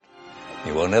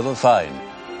You will never find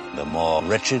the more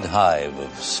wretched hive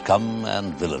of scum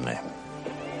and villainy.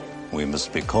 We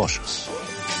must be cautious.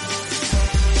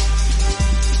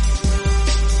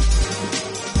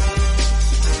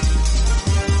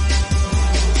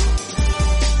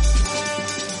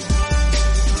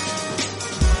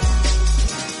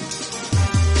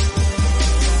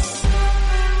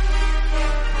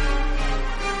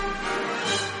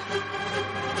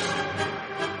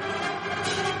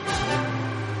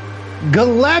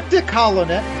 Galactic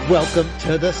Holonet, welcome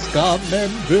to the Scum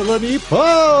and Villainy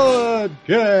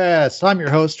Podcast. I'm your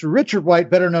host, Richard White,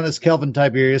 better known as Kelvan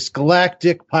Tiberius,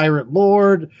 Galactic Pirate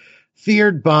Lord,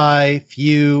 feared by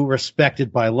few,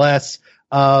 respected by less.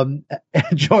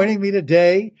 Joining me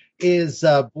today is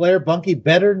Blair Bunky,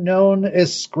 better known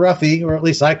as Scruffy, or at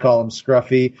least I call him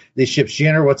Scruffy, the ship's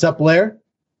janitor. What's up, Blair?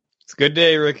 It's a good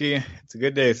day, Ricky. It's a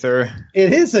good day, sir.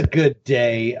 It is a good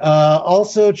day.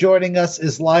 Also joining us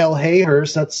is Lyle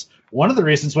Hayhurst. That's one of the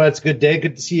reasons why it's a good day.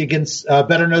 Good to see you against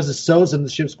better known as Sozin, the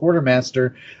ship's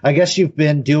quartermaster. I guess you've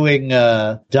been doing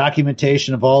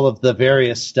documentation of all of the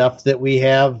various stuff that we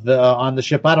have on the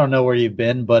ship. I don't know where you've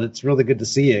been, but it's really good to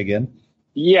see you again.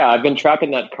 Yeah, I've been trapped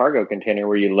in that cargo container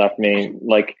where you left me,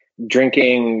 like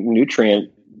drinking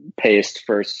nutrient paste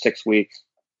for 6 weeks.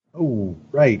 Oh,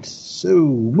 right. So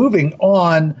moving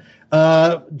on,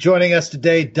 joining us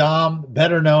today, Dom,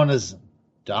 better known as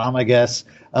Dom, I guess,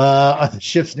 the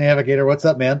ship's navigator. What's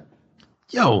up, man?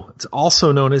 Yo, it's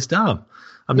also known as Dom.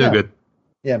 I'm doing good.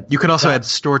 Yeah. You can also add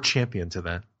store champion to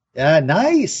that. Yeah,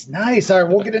 nice. All right,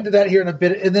 we'll get into that here in a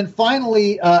bit. And then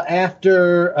finally,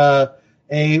 after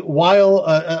a while,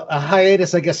 a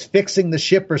hiatus, I guess, fixing the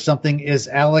ship or something, is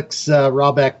Alex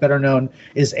Rawback, better known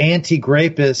as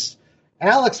Antigrapist.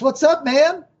 Alex, what's up,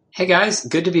 man? Hey, guys.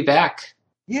 Good to be back.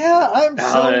 Yeah, I'm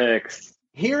Alex. So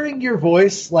hearing your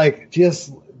voice, like,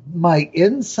 just my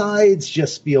insides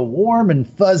just feel warm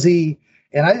and fuzzy.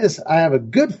 And I have a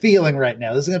good feeling right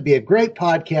now. This is going to be a great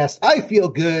podcast. I feel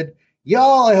good.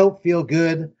 Y'all, I hope, feel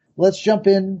good. Let's jump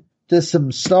into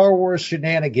some Star Wars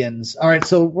shenanigans. All right,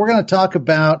 so we're going to talk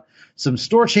about some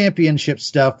store championship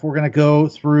stuff. We're going to go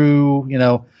through,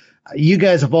 you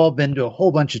guys have all been to a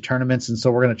whole bunch of tournaments, and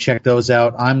so we're going to check those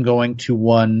out. I'm going to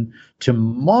one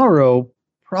tomorrow,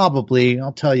 probably.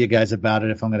 I'll tell you guys about it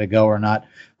if I'm going to go or not.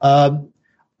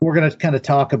 We're going to kind of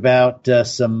talk about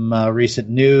some recent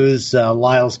news.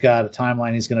 Lyle's got a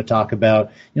timeline he's going to talk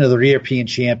about, the European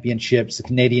Championships, the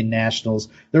Canadian Nationals.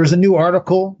 There was a new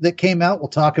article that came out. We'll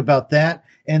talk about that.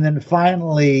 And then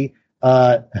finally,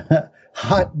 hot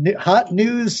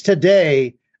news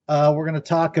today. We're going to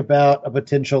talk about a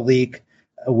potential leak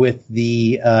with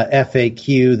the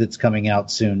FAQ that's coming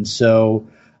out soon. So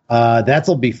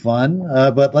that'll be fun.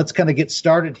 But let's kind of get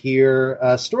started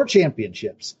here. Store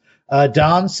championships.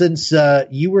 Dom, since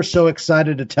you were so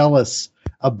excited to tell us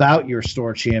about your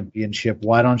store championship,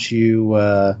 why don't you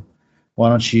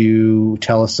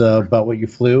tell us about what you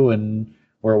flew and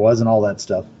where it was and all that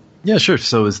stuff? Yeah, sure.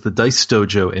 So it's the Dice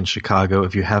Dojo in Chicago.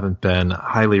 If you haven't been,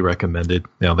 highly recommended.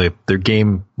 Their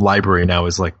game library now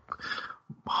is like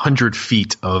 100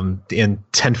 feet and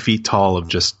 10 feet tall of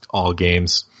just all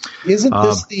games. Isn't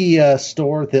this the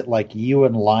store that like you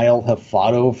and Lyle have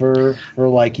fought over for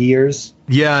like years?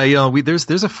 Yeah,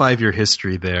 there's a 5-year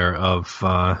history there of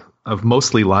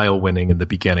mostly Lyle winning in the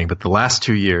beginning, but the last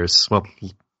 2 years, well,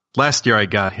 last year I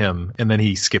got him, and then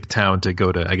he skipped town to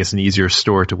go to, I guess, an easier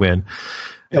store to win.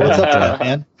 Yeah, what's up with that,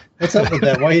 man? What's up with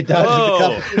that? Why are you dodging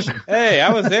the competition? Hey,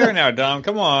 I was there now, Dom.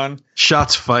 Come on.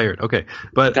 Shots fired. Okay,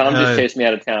 but Dom just chased me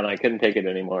out of town. I couldn't take it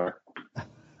anymore.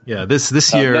 Yeah,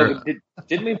 this year. No,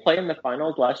 didn't we play in the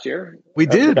finals last year? We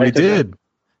did.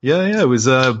 Yeah. It was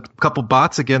a couple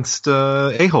bots against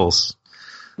a-holes.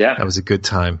 Yeah, that was a good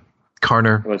time.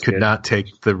 Karner could not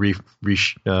take the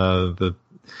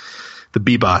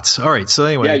B-bots. All right, so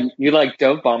anyway. Yeah, you like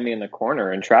dove bombed me in the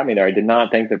corner and trapped me there. I did not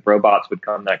think that robots would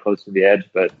come that close to the edge,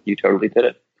 but you totally did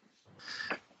it.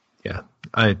 Yeah,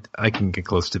 I can get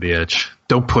close to the edge.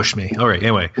 Don't push me. All right,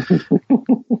 anyway.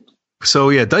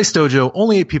 So yeah, Dice Dojo,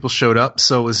 only 8 people showed up,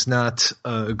 so it was not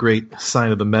a great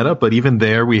sign of the meta, but even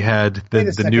there we had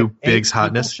the new Biggs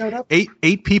hotness.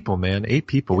 8 people, man. 8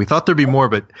 people. We thought there'd be more,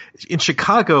 but in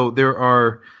Chicago there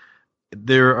are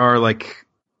like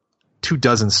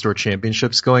 24 store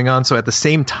championships going on. So at the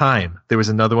same time, there was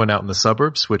another one out in the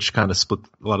suburbs, which kind of split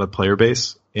a lot of player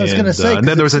base. I was going to say, and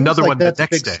then there was another one the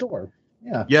next day. Store.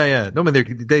 Yeah. Yeah. No, I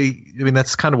mean,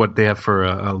 that's kind of what they have for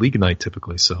a league night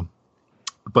typically. So,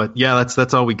 but yeah,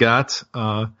 that's all we got.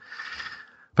 But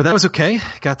that was okay.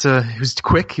 It was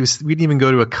quick. We didn't even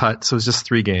go to a cut. So it was just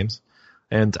 3 games.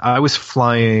 And I was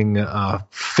flying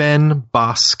Fen,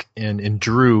 Bosk, and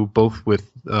Drew, both with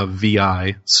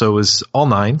VI. So it was all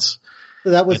 9s. So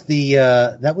that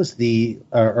was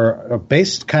or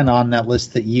based kind of on that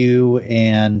list that you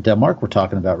and Mark were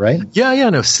talking about, right? Yeah,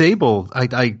 no, Sable,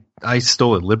 I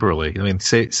stole it liberally. I mean,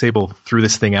 Sable threw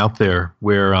this thing out there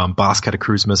where Bosk had a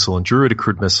cruise missile and Drew had a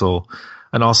cruise missile,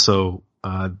 and also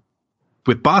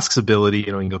with Bosk's ability, you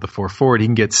can go the 4 forward, he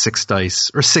can get 6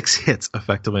 dice or 6 hits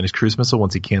effectively in his cruise missile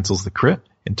once he cancels the crit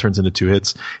and turns into 2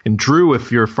 hits. And Drew,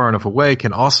 if you're far enough away,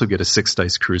 can also get a 6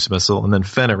 dice cruise missile, and then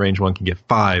Fen at range 1 can get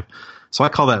 5. So I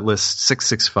call that list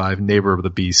 665, Neighbor of the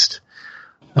Beast.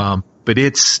 But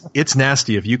it's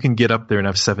nasty. If you can get up there and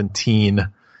have 17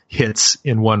 hits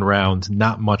in one round,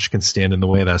 not much can stand in the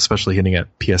way of that, especially hitting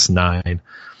at PS9.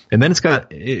 And then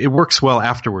it works well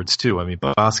afterwards too. I mean,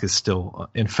 Bosk is still,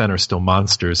 and Fen are still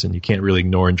monsters, and you can't really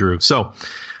ignore Drew. So,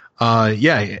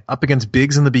 up against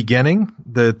Biggs in the beginning,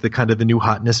 the kind of the new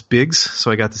hotness Biggs. So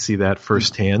I got to see that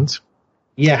firsthand.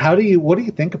 Yeah, what do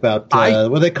you think about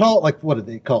what they call it? Like, what do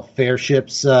they call it? Fair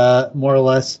ships, more or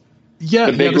less?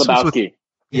 Yeah, the Big Lebowski.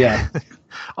 Yeah,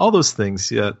 all those things.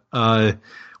 Yeah.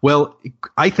 Well,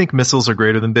 I think missiles are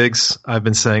greater than Biggs. I've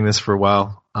been saying this for a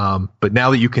while. But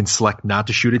now that you can select not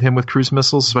to shoot at him with cruise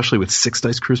missiles, especially with 6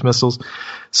 dice cruise missiles.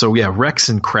 So yeah, Rex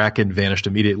and Kraken vanished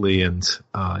immediately, and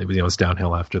it was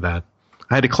downhill after that.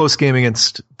 I had a close game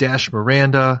against Dash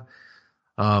Miranda,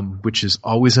 which is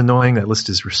always annoying. That list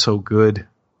is so good.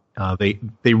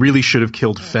 They really should have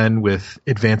killed Fen with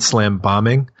Advanced Slam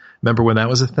bombing. Remember when that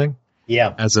was a thing?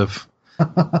 Yeah. As of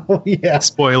R.I.P.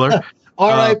 spoiler.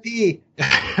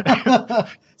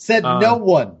 Said no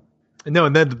one. No,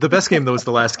 and then the best game though was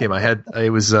the last game I had. I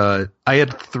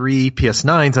had 3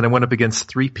 PS9s and I went up against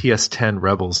 3 PS10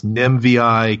 Rebels, Nim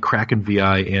VI, Kraken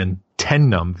VI, and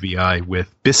Tennum VI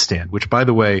with Bistan, which by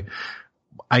the way,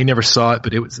 I never saw it,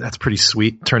 but that's pretty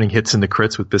sweet, turning hits into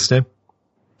crits with Bistan.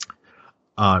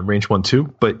 Range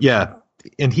 1-2. But yeah,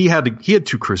 and he had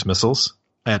 2 cruise missiles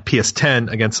at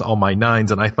PS10 against all my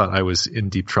 9s, and I thought I was in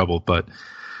deep trouble, but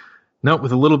no,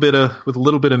 with a little bit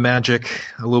of magic,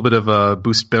 a little bit of a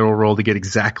boost barrel roll to get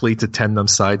exactly to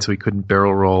Tennum's side so he couldn't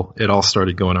barrel roll, it all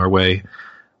started going our way.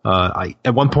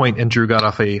 At one point, Andrew got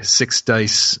off a 6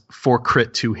 dice, 4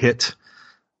 crit, 2 hit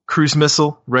cruise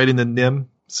missile right into Nim.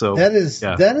 So that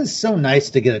is so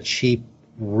nice to get a cheap,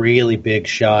 really big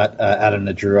shot out of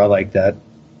Nadru. I like that.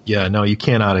 Yeah, no, you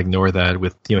cannot ignore that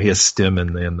with, he has stim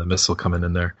and the missile coming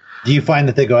in there. Do you find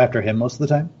that they go after him most of the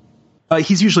time?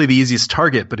 He's usually the easiest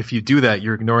target, but if you do that,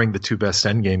 you're ignoring the 2 best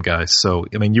endgame guys. So,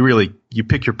 I mean, you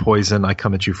pick your poison. I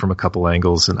come at you from a couple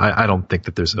angles, and I don't think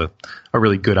that there's a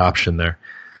really good option there.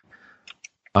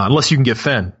 Unless you can get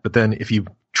Fen. But then if you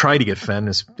try to get Fen,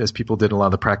 as people did in a lot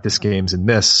of the practice games and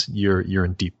miss, you're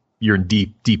in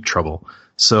deep trouble.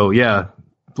 So yeah,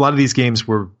 a lot of these games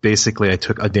were basically I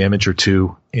took a damage or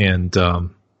 2, and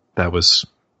that was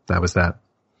that.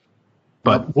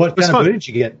 But what kind of booty did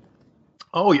you get?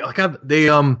 Oh yeah, they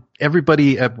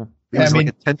everybody like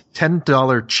a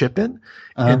 $10 chip in,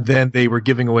 and then they were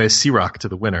giving away a C-Rock to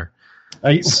the winner.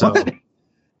 What?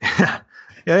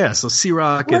 Yeah. So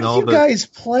C-Rock and all the guys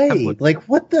play. Like,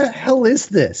 what the hell is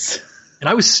this? And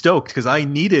I was stoked because I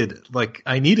needed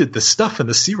the stuff in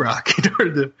the C-Rock in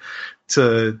order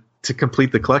to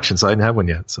complete the collection. So I didn't have one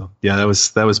yet. So yeah, that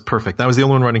was perfect. That was the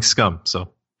only one running Scum. So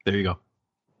there you go.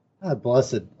 God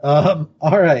bless it. All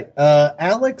right.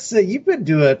 Alex, you've been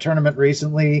to a tournament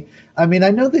recently. I mean,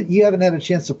 I know that you haven't had a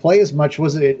chance to play as much.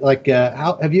 Was it like,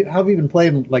 how have you been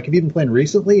playing? Like, have you been playing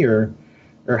recently or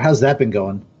how's that been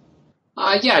going?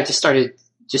 Yeah, I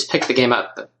just picked the game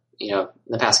up, in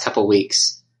the past couple of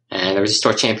weeks, and there was a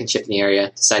store championship in the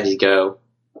area. Decided to go,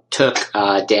 took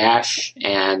Dash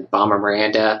and Bomber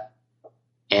Miranda.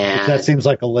 And that seems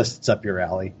like a list that's up your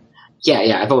alley.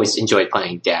 Yeah. I've always enjoyed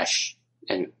playing Dash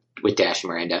and with Dash and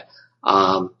Miranda.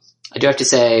 I do have to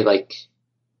say, like,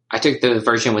 I took the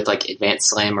version with like Advanced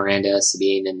Slam Miranda,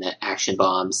 Sabine, and the action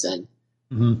bombs, and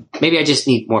maybe I just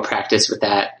need more practice with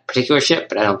that particular ship,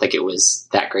 but I don't think it was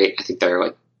that great. I think there are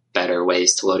like better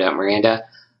ways to load out Miranda.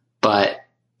 But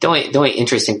the only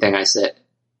interesting thing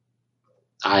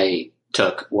I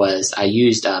took was I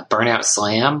used Burnout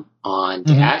Slam on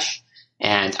Dash,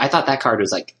 and I thought that card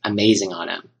was like amazing on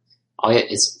him.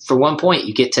 Is for 1 point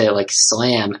you get to like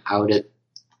slam out of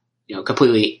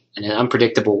completely in an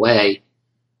unpredictable way,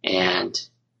 and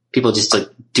people just like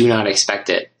do not expect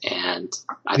it. And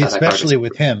I thought especially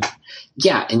with him,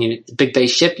 yeah. And the big base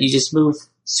ship, you just move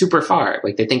super far.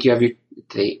 Like they think you have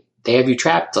they have you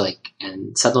trapped, like,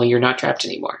 and suddenly you're not trapped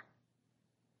anymore.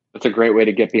 That's a great way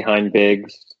to get behind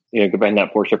Biggs. Get behind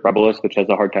that 4-ship Rebelist, which has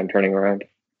a hard time turning around.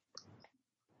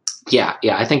 Yeah.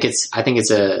 I think it's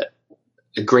a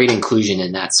great inclusion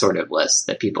in that sort of list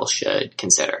that people should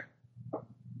consider.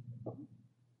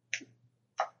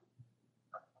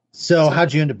 So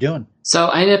how'd you end up doing? So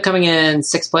I ended up coming in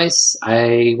 6th place.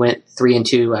 I went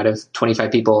 3-2 out of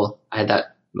 25 people. I had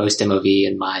that most MOV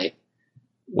in my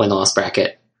win-loss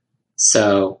bracket.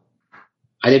 So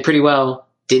I did pretty well.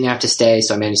 Didn't have to stay,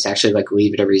 so I managed to actually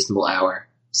leave at a reasonable hour.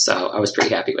 So I was pretty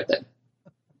happy with it.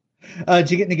 Did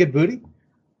you get any good booty?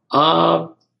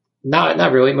 Not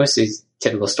really. Mostly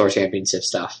typical store championship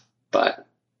stuff, but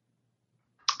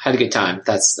had a good time.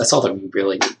 That's all that we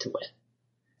really need to win.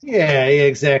 Yeah,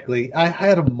 exactly. I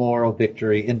had a moral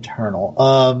victory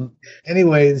internal.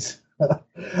 Anyways,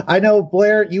 I know,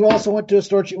 Blair, you also went to a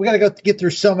store. We got to get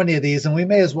through so many of these, and we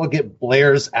may as well get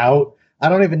Blair's out. I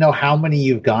don't even know how many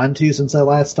you've gone to since I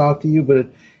last talked to you,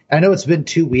 but I know it's been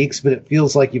 2 weeks, but it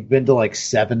feels like you've been to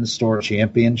 7 store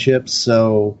championships.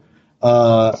 So,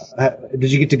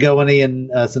 did you get to go any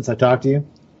since I talked to you?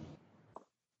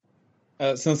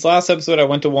 Since last episode, I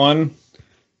went to one.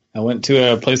 I went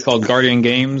to a place called Guardian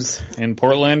Games in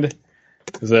Portland. It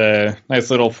was a nice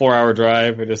little 4-hour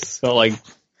drive. I just felt like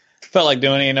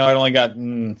doing it. I'd only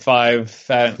gotten 5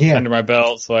 under my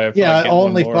belt, so I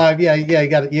only 5. Yeah, you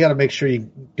got to make sure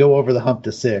you go over the hump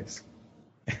to 6.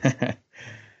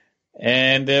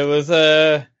 And it was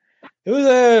a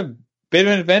bit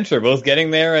of an adventure, both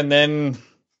getting there and then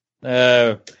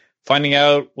finding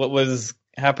out what was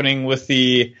happening with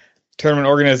the tournament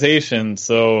organization.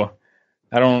 So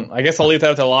I guess I'll leave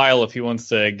that to Lyle if he wants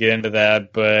to get into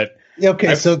that. But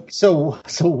okay, so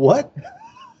what?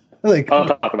 I'll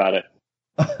talk about it.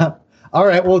 All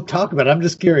right, we'll talk about it. I'm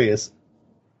just curious.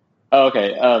 Oh,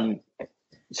 okay.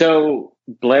 So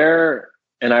Blair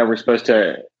and I were supposed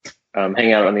to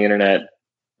hang out on the internet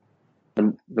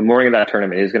the morning of that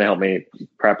tournament. He was going to help me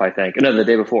prep, I think. No, the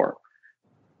day before.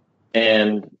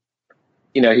 And,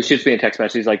 he shoots me a text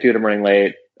message. He's like, dude, I'm running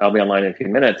late. I'll be online in a few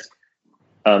minutes.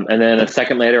 And then a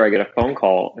second later, I get a phone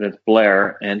call, and it's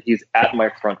Blair, and he's at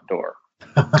my front door.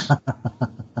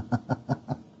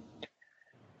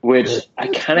 Which I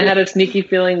kind of had a sneaky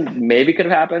feeling maybe could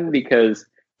have happened because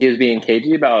he was being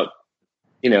cagey about,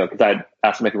 because I'd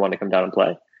asked him if he wanted to come down and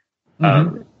play.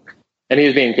 And he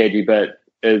was being cagey, but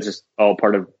it was just all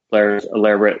part of Blair's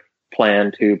elaborate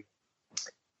plan to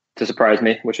surprise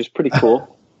me, which was pretty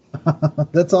cool.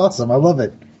 That's awesome. I love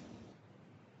it.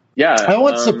 Yeah. I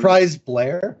want surprise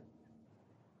Blair.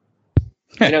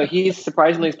 He's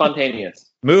surprisingly spontaneous.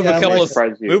 Move a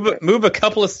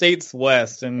couple of states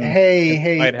west, and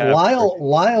hey,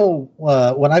 Lyle.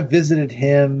 When I visited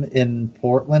him in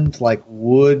Portland,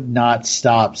 would not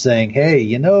stop saying,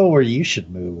 "Hey, where you should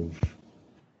move."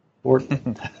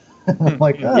 I'm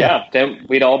like, oh. Yeah, then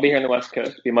we'd all be here on the West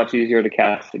Coast. It'd be much easier to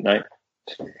cast at night.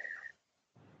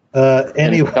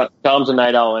 Anyway, Tom's a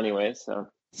night owl anyway, so.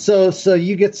 So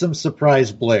you get some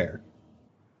surprise Blair.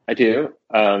 I do.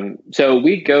 So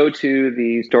we go to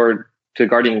the store, to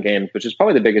Guardian Games, which is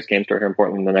probably the biggest game store here in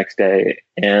Portland, the next day,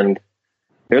 and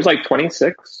there's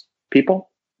 26 people,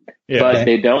 but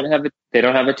they don't have a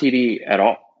TD at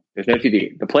all. There's no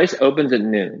TD. The place opens at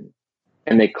noon,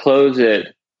 and they close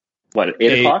at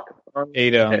 8 o'clock?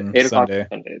 8 on 8 o'clock Sunday.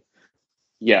 Sundays.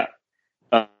 Yeah.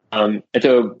 And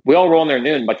so we all roll in there at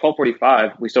noon. By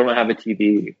 12:45, we still don't have a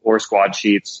TV or squad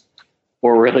sheets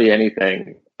or really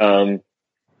anything. And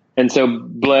so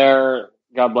Blair,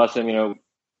 God bless him,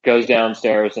 goes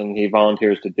downstairs and he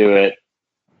volunteers to do it.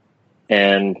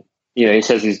 And, he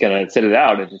says he's going to sit it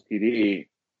out at his TV.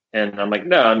 And I'm like,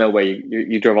 no way.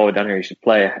 You drove all the way down here. You should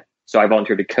play. So I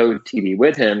volunteered to code TV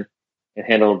with him and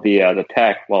handled the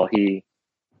tech while he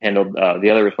handled the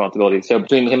other responsibilities. So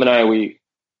between him and I, we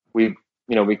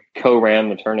co-ran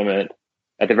the tournament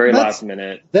at the very last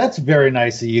minute. That's very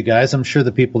nice of you guys. I'm sure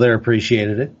the people there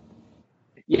appreciated it.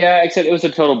 Yeah, except it was a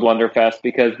total blunderfest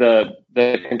because the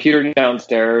computer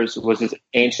downstairs was this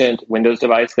ancient Windows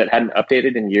device that hadn't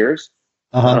updated in years.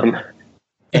 And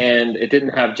it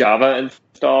didn't have Java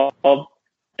installed.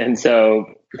 And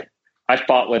so I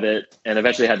fought with it and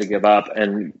eventually had to give up.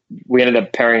 And we ended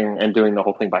up pairing and doing the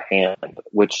whole thing by hand,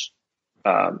 which,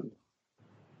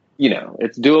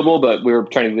 it's doable, but we were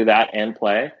trying to do that and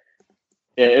play.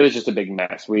 It was just a big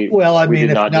mess. We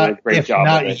did not do a great job. If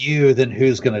not you, then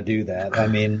who's going to do that? I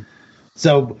mean,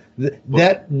 so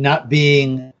that not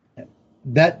being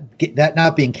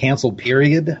canceled,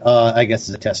 period, I guess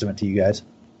is a testament to you guys.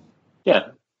 Yeah.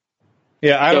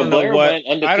 Yeah, I don't know what.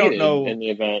 I don't know in the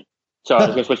event. So I was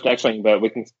going to switch to Xwing, but we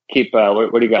can keep.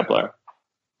 What do you got, Blair?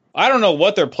 I don't know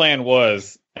what their plan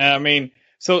was. I mean,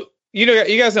 so you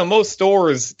guys know most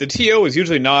stores, the TO is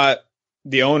usually not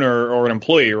the owner or an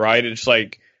employee, right? It's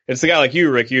it's a guy like you,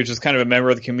 Ricky, who's just kind of a member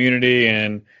of the community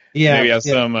and maybe has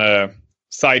yeah. some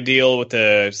side deal with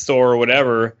the store or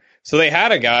whatever. So they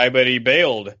had a guy, but he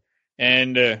bailed.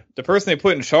 And the person they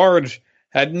put in charge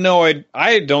had no idea.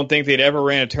 I don't think they'd ever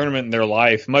ran a tournament in their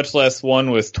life, much less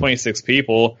one with 26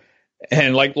 people.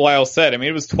 And like Lyle said, I mean,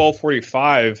 it was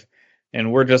 12:45,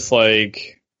 and we're just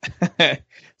like...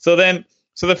 So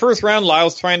the first round,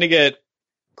 Lyle's trying to get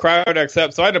crowd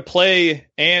accept. So I had to play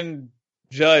and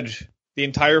judge the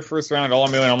entire first round. All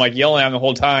I'm doing, I'm like yelling at him the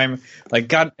whole time, like,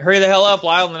 God, hurry the hell up,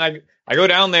 Lyle. And then I go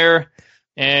down there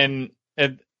and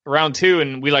at round 2,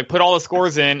 and we like put all the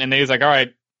scores in, and then he's like, all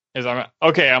right,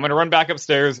 okay, I'm going to run back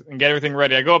upstairs and get everything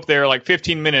ready. I go up there like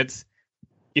 15 minutes.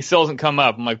 He still doesn't come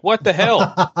up. I'm like, what the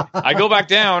hell? I go back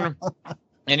down,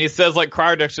 and he says like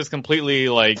crowd deck's just completely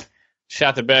like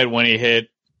shat the bed when he hit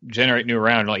generate new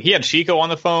round. Like, he had Chico on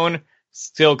the phone,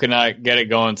 still could not get it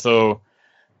going. So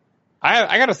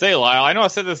I gotta say, Lyle, I know I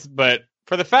said this, but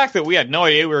for the fact that we had no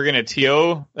idea we were gonna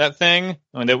TO that thing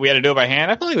and that we had to do it by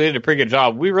hand, I feel like we did a pretty good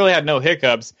job. We really had no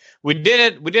hiccups. We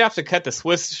did have to cut the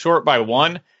Swiss short by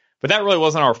 1, but that really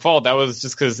wasn't our fault. That was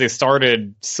just because they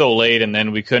started so late, and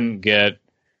then we couldn't get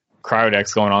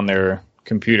Cryodex going on their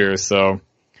computers. So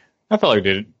I felt like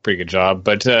we did a pretty good job.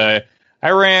 But I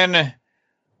ran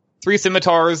 3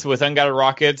 scimitars with unguided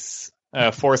rockets,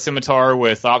 4 scimitar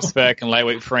with OpSpec and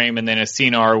lightweight frame, and then a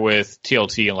CNR with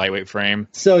TLT and lightweight frame.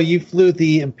 So you flew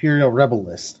the Imperial Rebel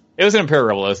list. It was an Imperial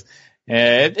Rebel list.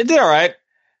 It did all right.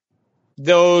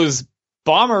 Those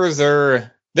bombers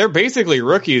they're basically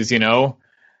rookies, you know.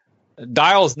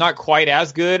 Dial's not quite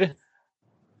as good,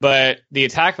 but the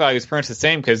attack value is pretty much the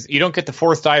same because you don't get the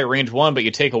force die at range 1, but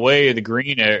you take away the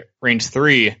green at range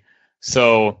 3.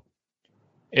 So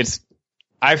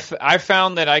I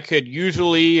found that I could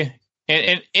usually,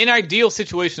 in ideal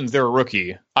situations, they're a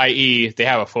rookie, i.e. they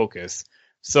have a focus.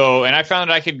 So, and I found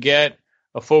that I could get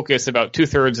a focus about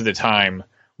 2/3 of the time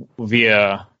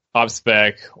via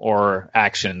OpSpec or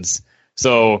actions.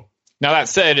 So, now that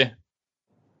said,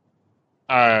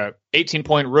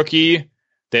 18-point rookie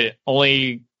that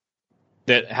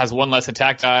has 1 less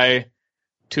attack die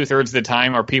 2/3 of the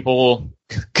time. Are people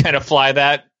kind of fly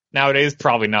that nowadays?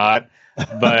 Probably not.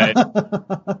 But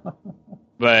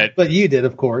but you did,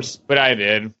 of course. But I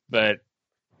did. But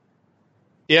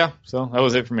yeah, so that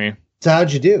was it for me. So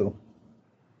how'd you do?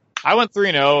 I went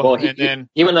 3-0. Well, and then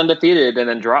he went undefeated and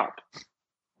then dropped.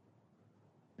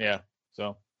 Yeah.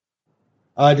 So.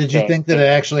 Did you think that it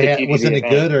actually was any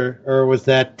good, or was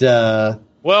that?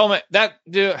 Well,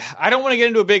 I don't want to get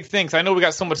into a big thing because I know we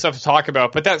got so much stuff to talk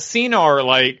about. But that CNR,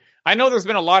 like, I know there's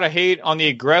been a lot of hate on the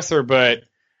aggressor, but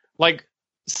like,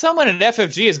 someone at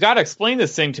FFG has got to explain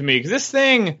this thing to me, because this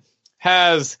thing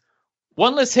has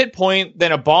 1 less hit point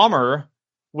than a bomber.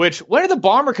 Which, when did the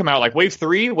bomber come out? Like wave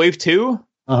 3, wave 2?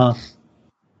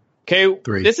 Okay,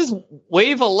 3. This is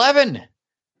wave 11,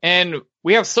 and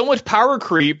we have so much power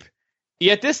creep.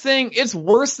 Yet this thing, it's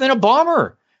worse than a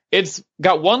bomber. It's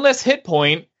got 1 less hit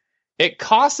point. It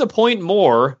costs a point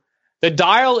more. The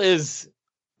dial is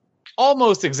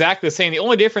almost exactly the same. The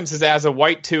only difference is it has a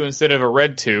white 2 instead of a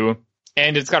red 2.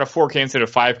 And it's got a 4K instead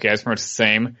of 5K. It's pretty much the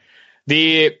same.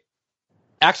 The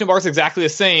action bar is exactly the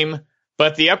same,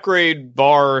 but the upgrade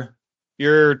bar,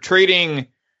 you're trading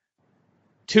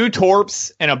 2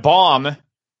 torps and a bomb,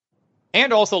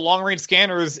 and also long-range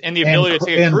scanners and the ability to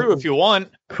take a crew if you want.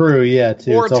 Crew, yeah,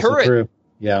 too. Or it's a turret. Also crew.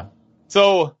 Yeah.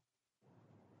 So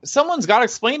someone's got to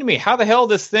explain to me how the hell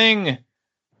this thing...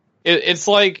 It's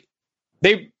like...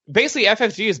 Basically,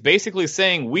 FFG is basically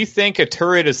saying, we think a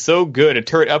turret is so good, a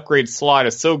turret upgrade slot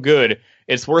is so good,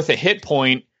 it's worth a hit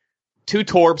point, 2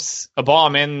 torps, a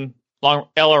bomb, and long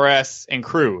LRS and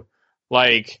crew.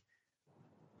 Like,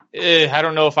 I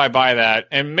don't know if I buy that.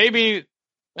 And maybe,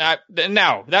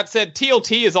 now, that said,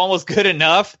 TLT is almost good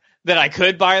enough that I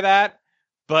could buy that,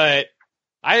 but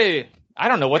I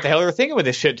don't know what the hell they're thinking with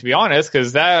this shit, to be honest,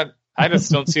 because I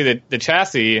just don't see the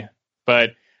chassis,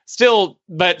 but... Still,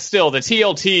 the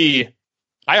TLT,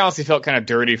 I honestly felt kind of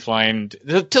dirty flying.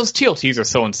 Those TLTs are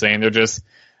so insane. They're just,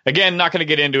 again, not going to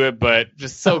get into it, but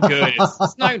just so good.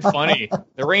 It's not even funny.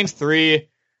 The range 3,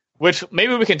 which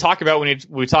maybe we can talk about when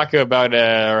we talk about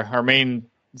our main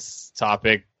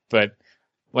topic, but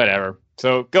whatever.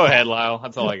 So go ahead, Lyle.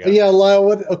 That's all I got. Yeah,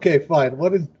 Lyle. Okay, fine.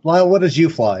 What did you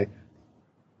fly?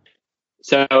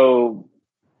 So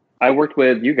I worked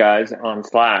with you guys on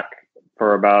Slack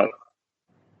for about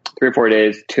 3 or 4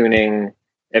 days tuning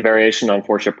a variation on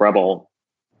 4-ship Rebel.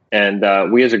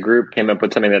 And we as a group came up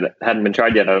with something that hadn't been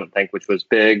tried yet, I don't think, which was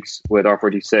Biggs with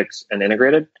R4D6 and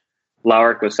integrated.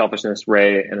 Lauric with Selfishness,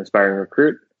 Ray, and Inspiring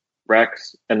Recruit.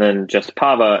 Rex, and then just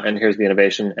Pava, and here's the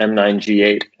innovation,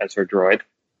 M9G8 as her droid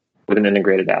with an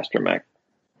integrated astromech.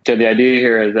 So the idea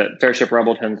here is that Fairship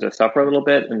Rebel tends to suffer a little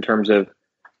bit in terms of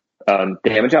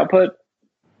damage output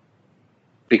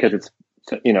because it's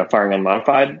firing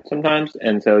unmodified sometimes,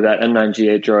 and so that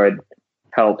M9G8 droid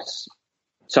helps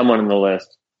someone in the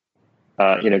list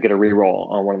get a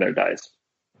reroll on one of their dice,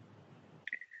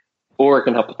 or it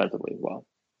can help defensively as well.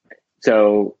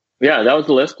 So yeah, that was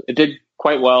the list. It did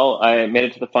quite well. I made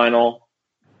it to the final,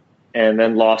 and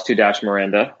then lost to Dash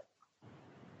Miranda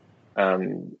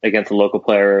against a local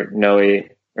player,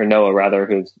 Noah rather,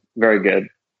 who's very good.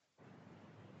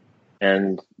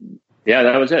 And yeah,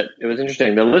 that was it. It was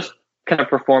interesting. The list kind of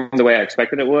performed the way I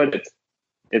expected it would.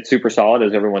 It's super solid,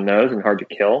 as everyone knows, and hard to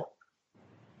kill.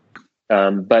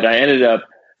 But I ended up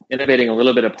innovating a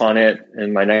little bit upon it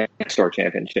in my next store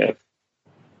championship.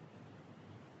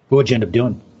 What would you end up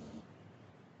doing?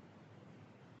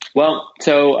 Well,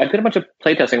 so I did a bunch of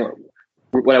playtesting.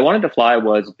 What I wanted to fly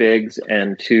was Biggs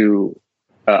and 2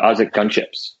 Ozzik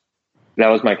gunships. That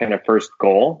was my kind of first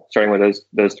goal, starting with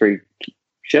those 3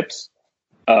 ships.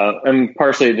 And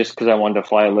partially just because I wanted to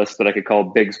fly a list that I could call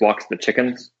Biggs Walks the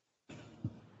Chickens.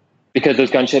 Because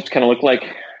those gunships kind of look like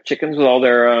chickens with all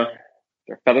their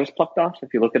feathers plucked off,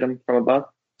 if you look at them from above.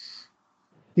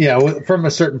 Yeah, from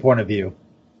a certain point of view.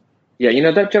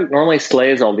 Yeah, that joke normally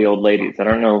slays all the old ladies. I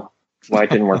don't know why it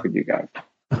didn't work with you guys.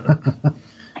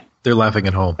 They're laughing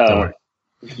at home. Don't worry.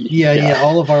 Yeah.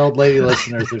 All of our old lady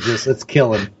listeners are it's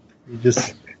killing. You're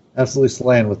just absolutely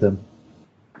slaying with them.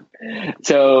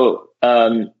 So,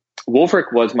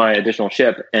 Wolfric was my additional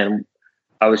ship, and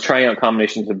I was trying out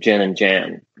combinations of Jin and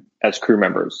Jan as crew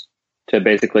members to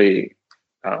basically,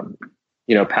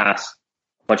 pass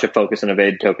a bunch of focus and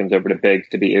evade tokens over to Biggs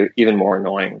to be even more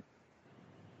annoying.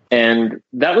 And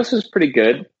that list was pretty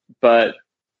good, but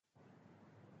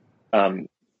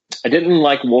I didn't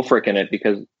like Wolfric in it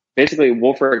because basically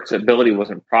Wolfric's ability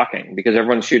wasn't proccing because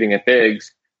everyone's shooting at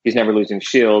Biggs. He's never losing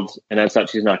shields, and as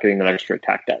such, he's not getting that extra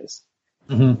attack dice.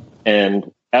 Mm-hmm.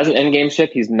 And as an endgame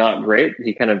ship, he's not great.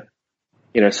 He kind of,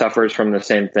 suffers from the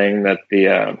same thing that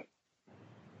the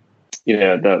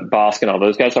Bosk and all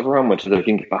those guys suffer from, which is if you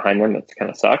can get behind them, that kind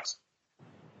of sucks.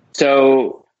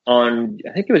 So I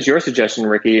think it was your suggestion,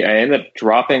 Ricky, I ended up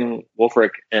dropping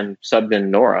Wolfric and subbed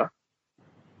in Nora.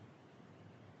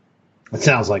 It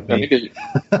sounds like me. Because,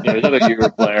 there's other you,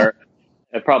 Blair.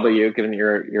 Probably you, given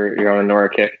you're on a Nora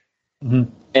kick. Mm-hmm.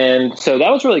 And so that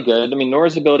was really good. I mean,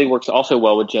 Nora's ability works also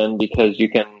well with Jin because you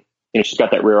can, she's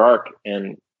got that rear arc,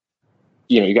 and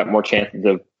you got more chances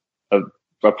of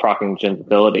proccing Jin's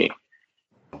ability.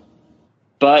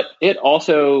 But it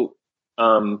also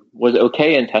was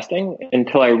okay in testing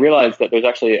until I realized that there's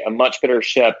actually a much better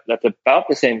ship that's about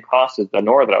the same cost as the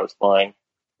Nora that I was flying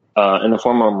in the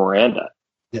form of Miranda.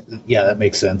 Yeah, that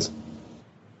makes sense.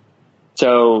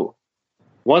 So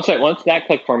once that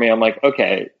clicked for me, I'm like,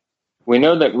 okay, we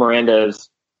know that Miranda is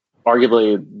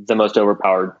arguably the most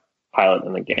overpowered pilot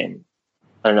in the game.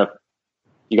 I don't know if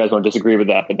you guys want to disagree with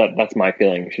that, but that's my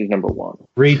feeling. She's number 1.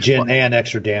 Regen and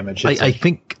extra damage. I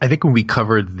think when we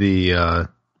covered the I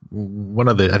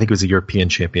think it was a European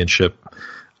Championship,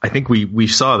 I think we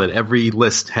saw that every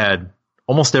list had,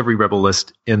 almost every Rebel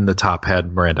list in the top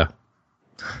had Miranda.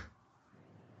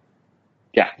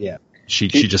 Yeah. She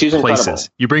just places.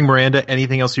 Incredible. You bring Miranda,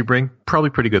 anything else you bring, probably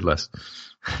pretty good list.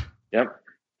 Yep.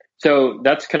 So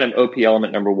that's kind of OP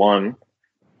element number 1.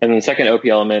 And the second OP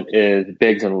element is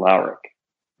Biggs and Lowrick,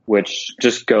 which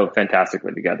just go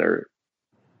fantastically together.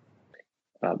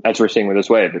 As we're seeing with this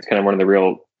wave, it's kind of one of the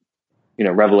real,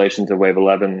 revelations of Wave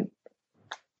 11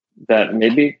 that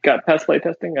maybe got past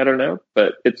playtesting. I don't know,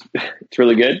 but it's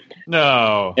really good.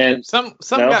 No. And some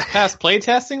got past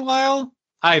playtesting, Lyle?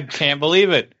 I can't believe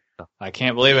it.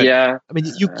 Yeah. I mean,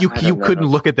 you couldn't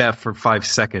look at that for 5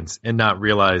 seconds and not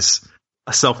realize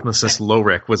a self-assist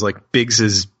Lowrick was like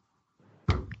Biggs's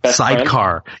best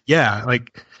sidecar. Friend? Yeah,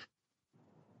 like.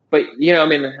 But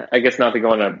I guess not to go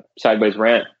on a sideways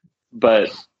rant, but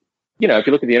if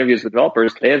you look at the interviews with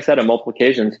developers, they have said on multiple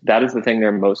occasions that is the thing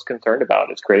they're most concerned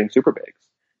about is creating super bigs,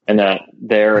 and that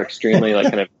they're extremely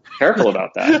kind of careful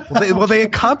about that. Well, they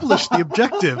accomplished the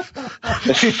objective.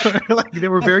 They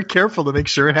were very careful to make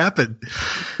sure it happened.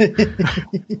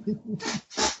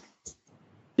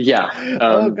 Yeah.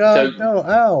 Oh God! No!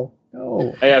 Ow!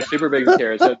 No! I have super big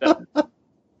here. So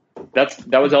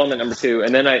that was element number 2,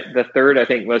 and then the third I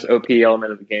think was OP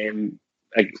element of the game.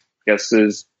 I guess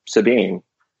is Sabine,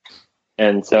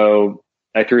 and so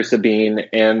I threw Sabine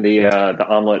and the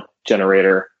omelet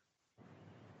generator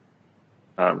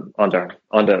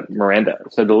onto Miranda.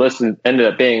 So the list ended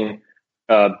up being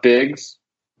Biggs,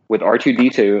 with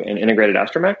R2-D2 and integrated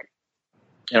astromech.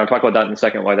 And I'll talk about that in a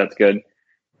second, why that's good.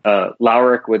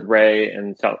 Lowrick with Ray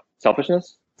and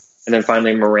Selfishness. And then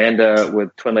finally Miranda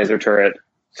with Twin Laser Turret,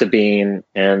 Sabine,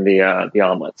 and the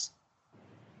Omelets.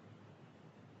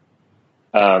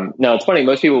 Now it's funny,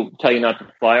 most people tell you not to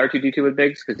fly R2-D2 with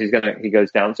Biggs because he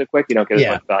goes down so quick, you don't get as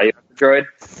much value out of the droid.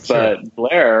 Sure. But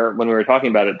Blair, when we were talking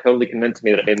about it, totally convinced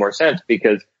me that it made more sense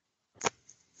because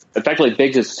effectively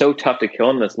Biggs is so tough to kill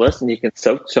in this list and he can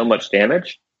soak so much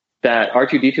damage that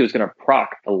R2-D2 is going to proc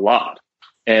a lot.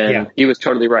 And he was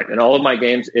totally right. In all of my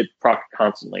games, it procced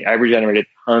constantly. I regenerated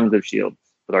tons of shields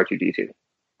with R2-D2.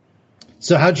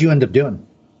 So how'd you end up doing?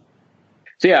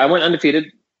 So I went undefeated.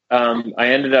 I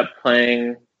ended up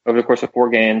playing over the course of 4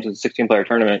 games, it's a 16-player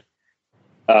tournament,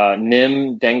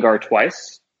 Nim Dengar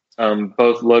twice,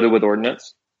 both loaded with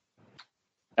ordnance,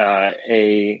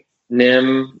 a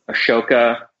Nim,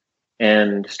 Ashoka,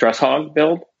 and Stress Hog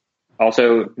build,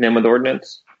 also Nim with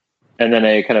ordnance, and then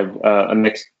a kind of a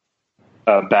mixed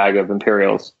bag of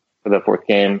Imperials for the 4th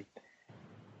game.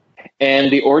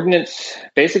 And the ordnance,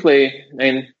 basically,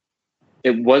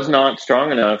 it was not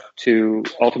strong enough to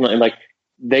ultimately,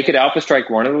 they could alpha strike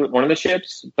one of the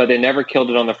ships, but they never killed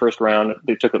it on the first round.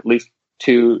 They took at least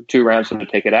two rounds to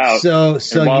take it out. So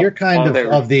you're kind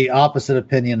of the opposite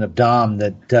opinion of Dom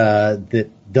that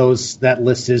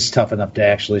list is tough enough to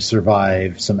actually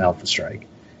survive some alpha strike.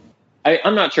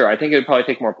 I'm not sure. I think it would probably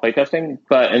take more playtesting,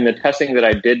 but in the testing that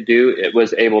I did do, it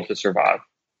was able to survive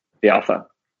the alpha.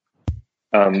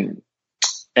 And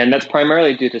that's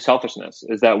primarily due to selfishness.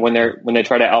 Is that when they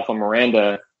try to alpha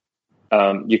Miranda,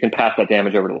 you can pass that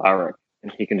damage over to Lowrick,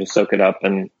 and he can just soak it up,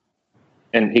 and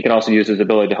he can also use his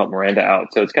ability to help Miranda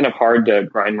out. So it's kind of hard to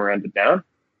grind Miranda down.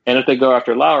 And if they go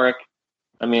after Lowrick,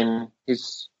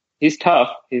 he's tough.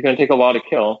 He's going to take a lot to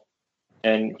kill,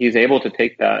 and he's able to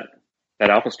take that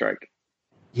alpha strike.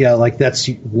 Yeah, that's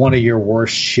one of your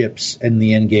worst ships in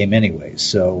the end game anyway.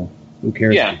 So who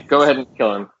cares? Yeah, go ahead and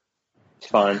kill him. It's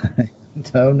fine.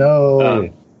 Oh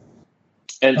no.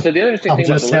 And so the other interesting thing about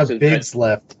the list just have is Biggs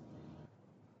left.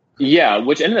 Yeah,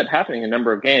 which ended up happening in a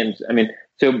number of games.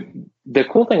 So the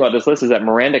cool thing about this list is that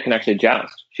Miranda can actually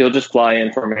joust. She'll just fly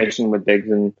in formation with Biggs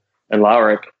and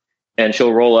Lowrick, and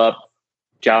she'll roll up,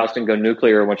 joust, and go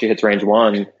nuclear when she hits range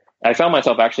 1. I found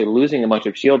myself actually losing a bunch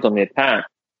of shields on the attack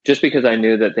just because I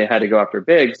knew that they had to go after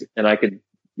Biggs, and I could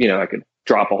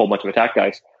drop a whole bunch of attack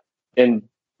dice. And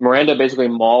Miranda basically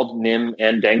mauled Nim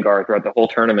and Dengar throughout the whole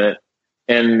tournament,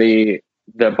 and the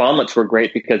bomblets were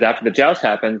great because after the joust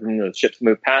happens and the ships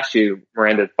move past you,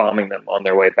 Miranda's bombing them on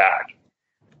their way back.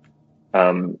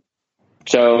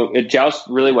 So it jousts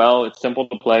really well. It's simple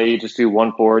to play. You just do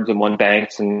 1 forwards and 1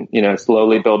 banks and,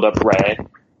 slowly build up Ray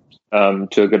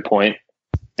to a good point.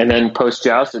 And then post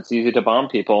joust, it's easy to bomb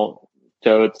people.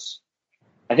 So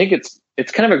I think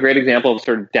it's kind of a great example of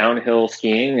sort of downhill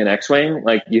skiing in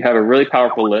Xwing. You have a really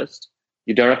powerful list.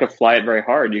 You don't have to fly it very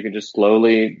hard. You can just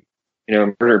slowly,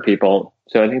 murder people.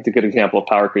 So I think it's a good example of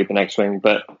power creep in Xwing.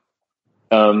 But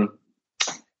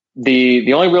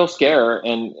the only real scare,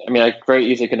 and I very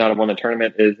easily could not have won the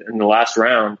tournament, is in the last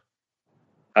round.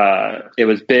 It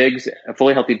was Biggs, a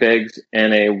fully healthy Biggs,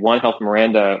 and a 1 health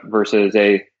Miranda versus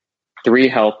a 3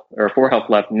 health or 4 health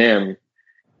left Nim,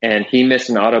 and he missed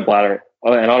an auto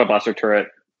blaster turret.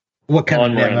 What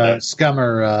kind of Nim? Scum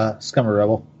or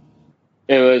Rebel?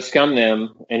 It was Scum Nim,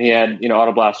 and he had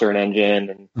auto blaster and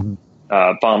engine and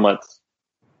bomblets.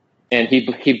 And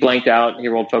he blanked out. He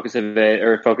rolled focus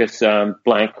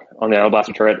blank on the auto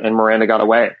blaster turret, and Miranda got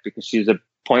away because she's a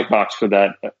point box for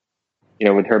that.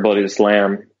 With her ability to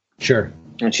slam. Sure.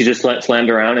 And she just slammed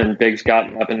around, and Biggs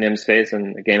got up in Nim's face,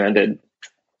 and the game ended.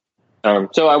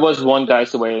 So I was one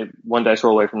dice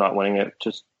roll away from not winning it.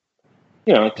 Just,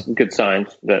 it's a good sign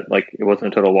that it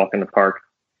wasn't a total walk in the park.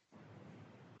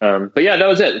 But yeah, that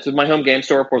was it. It's my home game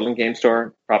store, Portland Game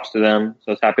Store. Props to them. So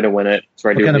I was happy to win it. So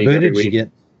what kind of boot did you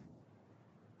get?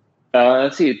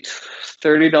 Let's see,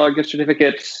 $30 gift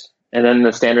certificates, and then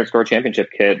the standard store championship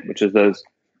kit, which is those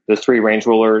 3 range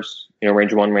rulers,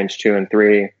 range 1, range 2, and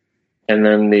 3, and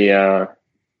then the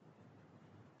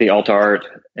alt art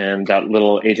and that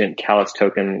little Agent Callus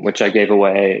token, which I gave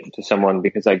away to someone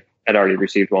because I had already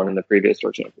received one in the previous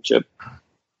store championship.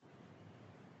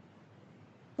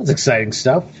 That's exciting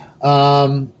stuff.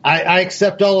 I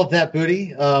accept all of that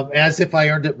booty as if I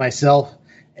earned it myself,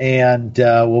 and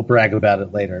we'll brag about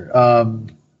it later. All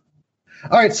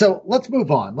right, so let's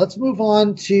move on. Let's move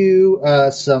on to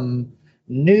some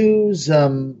news. I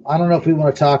don't know if we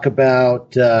want to talk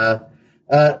about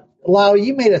Lau,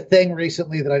 you made a thing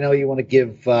recently that I know you want to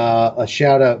give a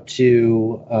shout out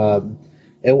to.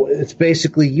 It's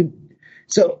basically you.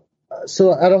 So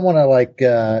so I don't want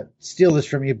to steal this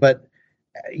from you, but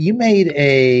you made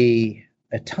a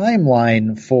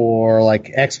timeline for like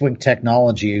Xwing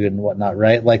technology and whatnot,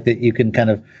 right? Like that you can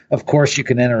of course, you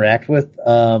can interact with.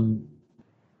 You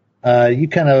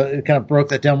kind of broke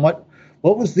that down. What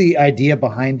was the idea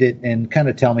behind it, and kind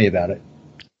of tell me about it?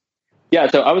 Yeah,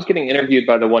 so I was getting interviewed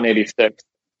by the 186th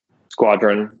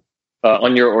Squadron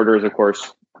on your orders, of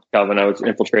course, Kelvin. I was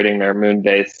infiltrating their moon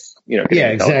base. Yeah,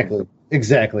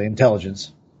 exactly,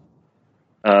 intelligence.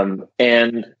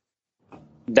 And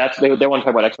that's they want to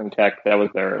talk about Xwing Tech. That was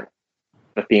the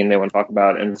theme they want to talk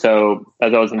about. And so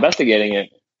as I was investigating it,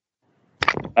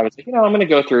 I was like, I'm going to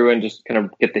go through and just kind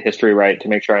of get the history right to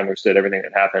make sure I understood everything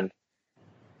that happened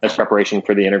as preparation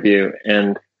for the interview.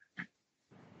 And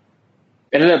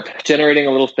ended up generating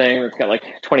a little thing that's got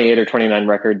like 28 or 29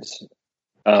 records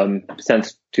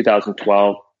since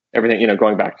 2012. Everything,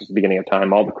 going back to the beginning of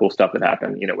time, all the cool stuff that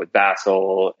happened, with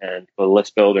Vassal and the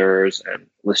list builders and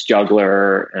list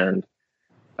juggler and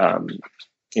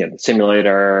the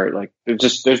simulator. Like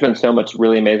there's been so much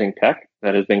really amazing tech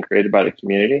that has been created by the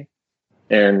community.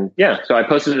 And so I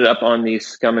posted it up on the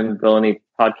Scum and Villainy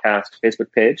podcast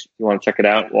Facebook page. If you want to check it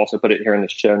out, we'll also put it here in the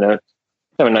show notes.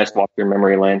 Have a nice walk through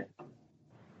memory lane.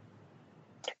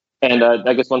 And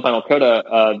I guess one final coda,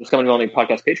 the Scum and Villainy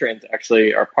podcast patrons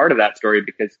actually are part of that story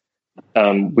because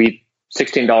we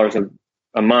 $16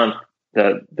 a month,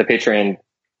 the Patreon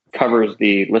covers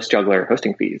the list juggler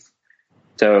hosting fees.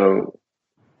 So,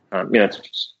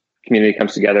 community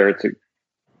comes together. It's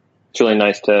really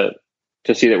nice to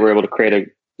see that we're able to create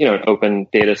an open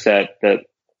data set that,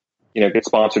 gets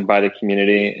sponsored by the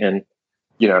community. And,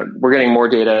 we're getting more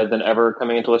data than ever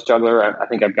coming into list juggler. I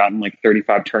think I've gotten like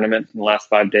 35 tournaments in the last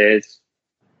 5 days.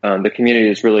 The community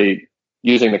is really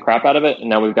using the crap out of it. And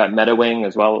now we've got MetaWing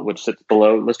as well, which sits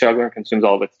below list juggler and consumes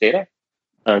all of its data.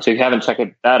 So if you haven't checked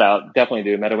that out, definitely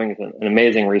do. MetaWing is an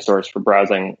amazing resource for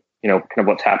browsing, kind of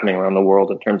what's happening around the world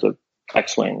in terms of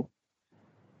Xwing.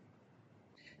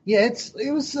 Yeah,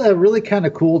 it was really kind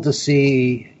of cool to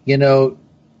see,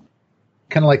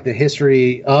 kind of like the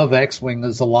history of Xwing.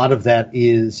 There's a lot of that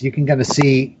is you can kind of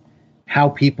see how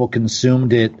people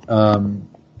consumed it kind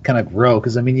of grow.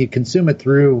 Because, you consume it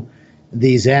through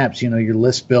these apps, your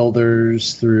list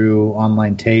builders, through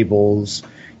online tables,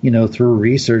 through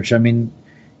research.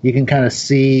 You can kind of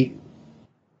see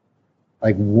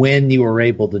like when you were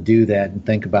able to do that and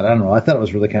think about it. I don't know. I thought it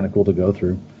was really kind of cool to go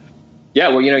through. Yeah,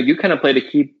 well, you kind of played a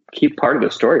key part of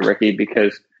the story, Ricky,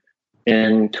 because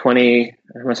in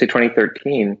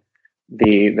 2013,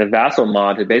 the Vassal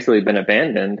mod had basically been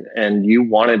abandoned, and you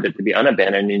wanted it to be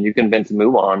unabandoned, and you convinced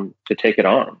MUON to take it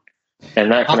on,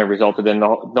 and that kind of resulted in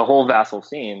the whole Vassal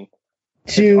scene.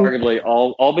 Arguably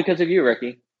all because of you,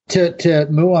 Ricky. To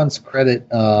MUON's credit,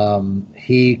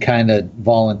 he kind of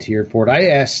volunteered for it.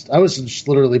 I was just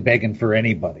literally begging for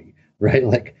anybody, right?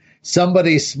 Like,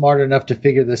 somebody's smart enough to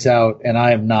figure this out, and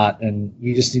I am not, and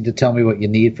you just need to tell me what you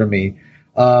need from me.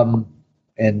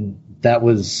 And that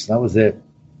was it.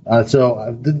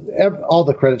 So all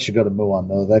the credit should go to MUON,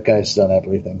 though. That guy's done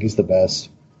everything. He's the best.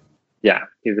 Yeah,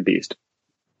 he's a beast.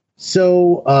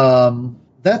 So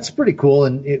that's pretty cool,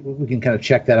 and we can kind of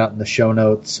check that out in the show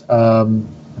notes.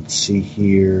 Let's see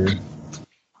here.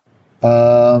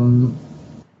 What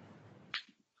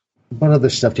other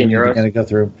stuff do you going to go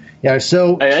through? Yeah,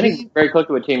 so I think very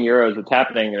quickly with Team Euros, it's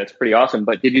happening, and it's pretty awesome.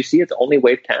 But did you see it's only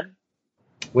Wave 10?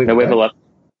 Wave 11.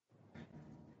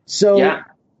 So, yeah.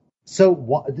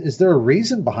 So is there a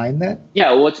reason behind that?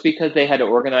 Yeah, well, it's because they had to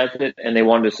organize it, and they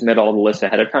wanted to submit all the lists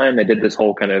ahead of time. They did this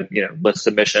whole kind of list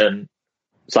submission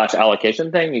 /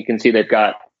 allocation thing. You can see they've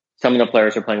got some of the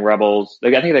players are playing Rebels.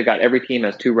 I think they've got every team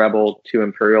has 2 Rebel, 2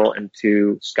 Imperial, and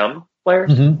 2 Scum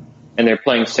players, and they're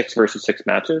playing 6 versus 6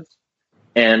 matches.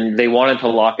 And they wanted to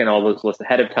lock in all those lists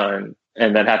ahead of time,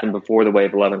 and that happened before the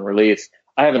Wave 11 release.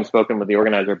 I haven't spoken with the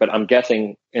organizer, but I'm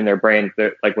guessing in their brains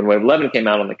that, like, when Wave 11 came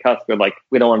out on the cusp, they're like,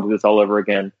 we don't want to do this all over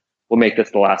again. We'll make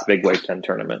this the last big Wave 10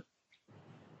 tournament.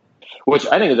 Which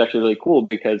I think is actually really cool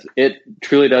because it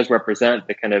truly does represent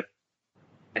the kind of,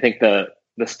 I think the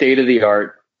state of the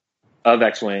art of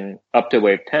Xwing up to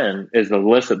Wave 10 is the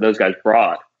list that those guys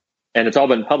brought. And it's all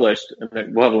been published,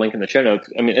 and we'll have a link in the show notes.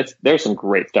 There's some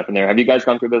great stuff in there. Have you guys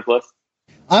gone through those lists?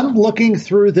 I'm looking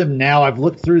through them now. I've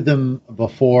looked through them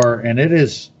before, and it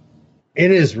is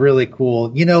really cool.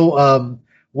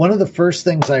 One of the first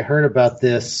things I heard about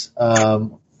this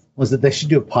was that they should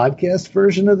do a podcast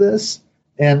version of this,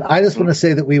 and I just want to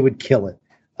say that we would kill it.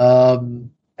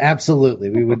 Absolutely,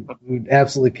 we would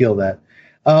absolutely kill that.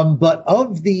 But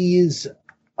of these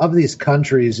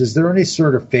countries, is there any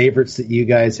sort of favorites that you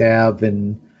guys have?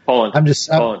 And Poland.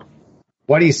 Poland.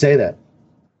 Why do you say that?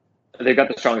 They've got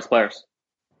the strongest players.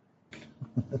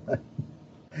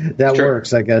 That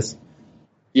works, I guess.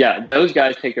 Yeah, those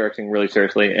guys take their Xwing really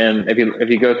seriously. And if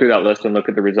you go through that list and look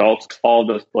at the results, all of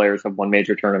those players have won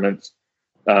major tournaments.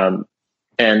 And,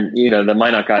 the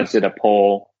Minot guys did a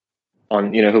poll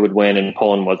on, who would win, and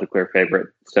Poland was the clear favorite.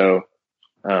 So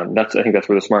I think that's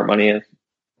where the smart money is.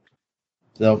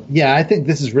 So, yeah, I think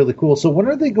this is really cool. So when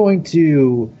are they going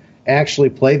to actually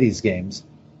play these games?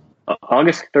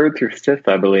 August 3rd through 5th,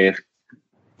 I believe.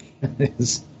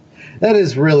 That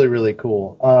is really, really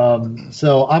cool.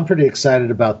 So I'm pretty excited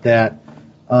about that.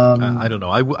 I don't know.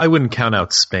 I wouldn't count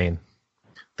out Spain.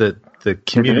 The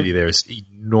community there is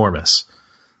enormous.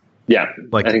 Yeah,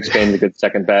 I think Spain's a good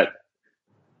second bet.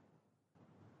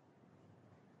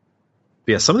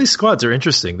 Yeah, some of these squads are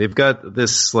interesting. They've got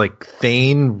this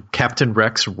Thane, Captain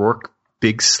Rex, Rourke,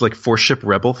 big 4-ship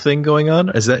rebel thing going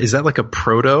on. Is that like a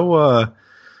proto?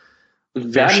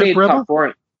 That made top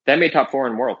four. That made top 4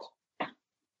 in Worlds.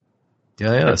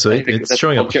 Yeah. So it's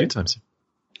showing up a few times.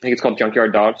 I think it's called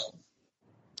Junkyard Dogs.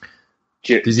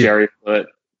 Jerry Foot.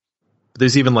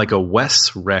 There's even a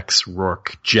Wes, Rex,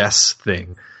 Rourke, Jess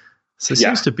thing. So there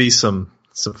seems to be some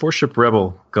 4-ship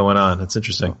rebel going on. That's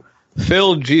interesting.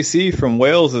 Phil GC from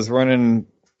Wales is running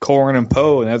Corrin and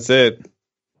Poe, and that's it.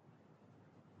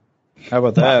 How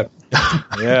about that?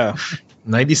 Yeah.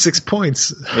 96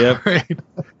 points. Yep. Right.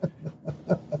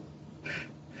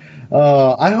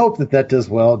 I hope that does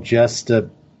well. The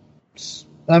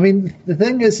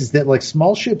thing is that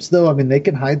small ships, though, they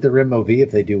can hide their MOV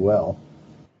if they do well.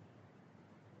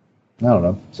 I don't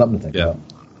know. Something to think about.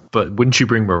 But wouldn't you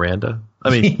bring Miranda?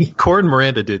 Corrin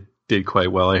Miranda did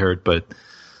quite well, I heard, but...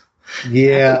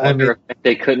 Yeah, I wonder if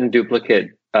they couldn't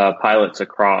duplicate pilots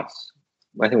across.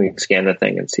 I think we can scan the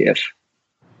thing and see it.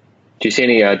 Do you see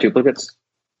any duplicates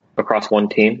across one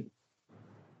team?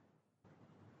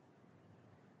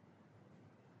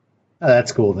 Oh,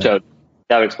 that's cool. Then. So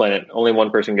that would explain it. Only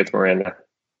one person gets Miranda.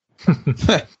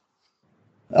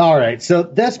 All right, so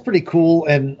that's pretty cool,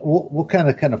 and we'll kind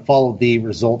of follow the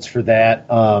results for that.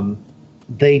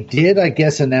 They did, I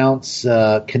guess, announce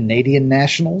Canadian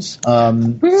nationals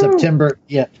September.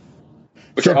 Yeah,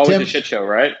 which are always a shit show,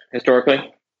 right? Historically,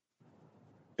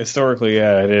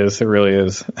 yeah, it is. It really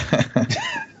is.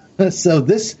 So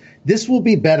this will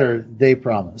be better, they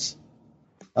promise.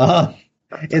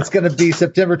 It's going to be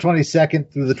September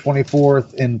 22nd through the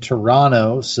 24th in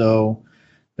Toronto. So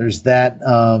there's that.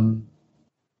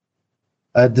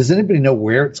 Does anybody know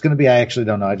where it's going to be? I actually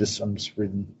don't know. I'm just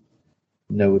reading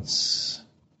notes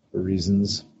for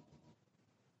reasons.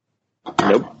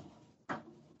 Nope.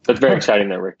 That's very exciting,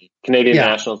 though, Ricky. Canadian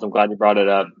nationals. I'm glad you brought it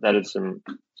up. That is some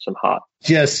hot.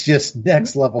 Just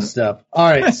next level stuff. All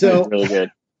right, so really good.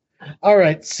 All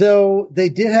right, so they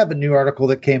did have a new article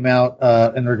that came out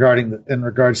in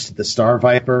regards to the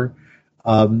Starviper.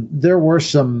 There were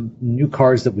some new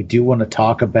cards that we do want to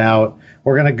talk about.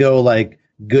 We're going to go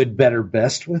good, better,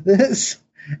 best with this,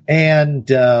 and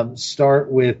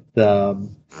start with.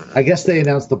 I guess they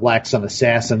announced the Black Sun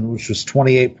Assassin, which was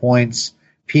 28 points,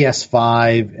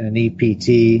 PS5, and an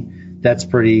EPT. That's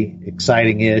pretty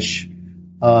exciting-ish.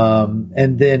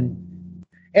 And then,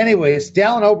 anyways,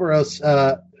 Dallin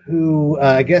Oberos. Who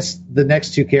I guess the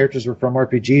next two characters were from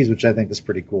RPGs, which I think is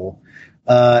pretty cool.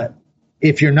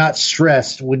 If you're not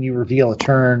stressed when you reveal a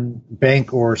turn,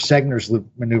 bank, or Segner's Loop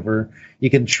maneuver,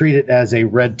 you can treat it as a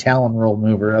red Talon roll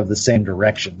maneuver of the same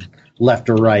direction,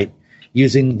 left or right,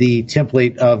 using the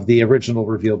template of the original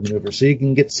revealed maneuver. So you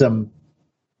can get some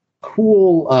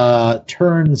cool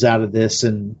turns out of this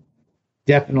and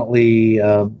definitely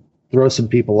throw some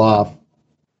people off.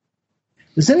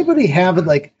 Does anybody have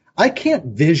it I can't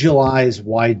visualize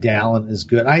why Dallin is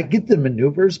good. I get the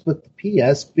maneuvers, but the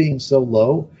PS being so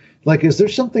low, is there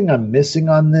something I'm missing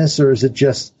on this, or is it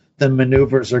just the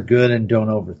maneuvers are good and don't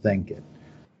overthink it?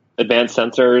 Advanced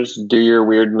sensors, do your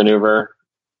weird maneuver,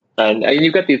 and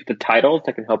you've got the titles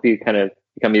that can help you kind of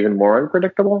become even more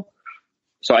unpredictable.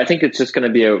 So I think it's just going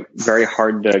to be a very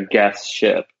hard to guess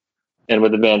ship, and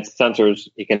with advanced sensors,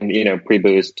 you can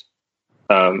pre-boost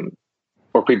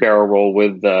or pre-barrel roll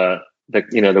with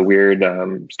the weird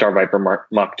Starviper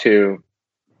Mach 2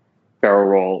 barrel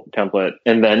roll template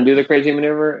and then do the crazy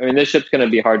maneuver. This ship's going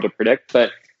to be hard to predict,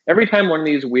 but every time one of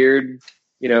these weird,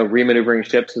 remaneuvering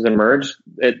ships has emerged,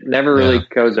 it never really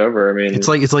goes over. It's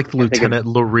like Lieutenant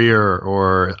Laurier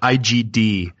or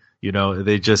IGD, you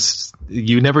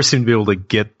never seem to be able to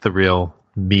get the real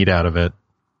meat out of it.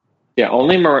 Yeah.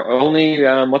 Only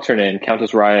what's her name?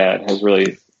 Countess Ryad has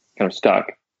really kind of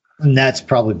stuck. And that's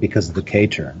probably because of the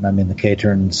K-turn. The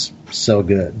K-turn's so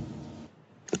good.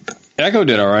 Echo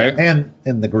did all right. And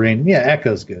in the green. Yeah,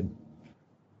 Echo's good.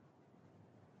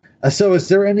 So is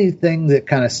there anything that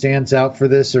kind of stands out for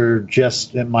this, or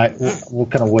just it might we'll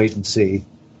kind of wait and see?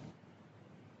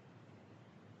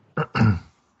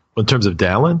 In terms of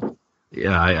Dallin?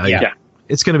 Yeah.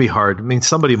 It's going to be hard. I mean,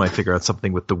 somebody might figure out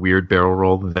something with the weird barrel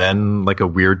roll, then like a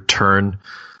weird turn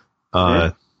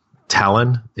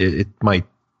Talon. It might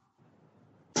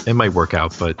work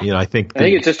out, but I think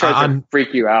it just tries to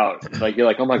freak you out. Like you're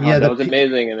like, oh my god, that was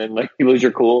amazing, and then like you lose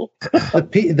your cool.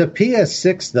 The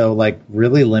PS6 though, like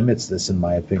really limits this, in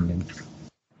my opinion.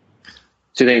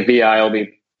 So you think VI will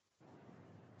be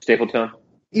staple tone?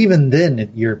 Even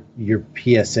then, your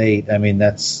PS8, I mean,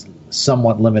 that's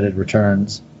somewhat limited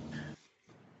returns.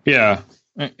 Yeah,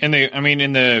 in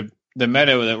the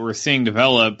meta that we're seeing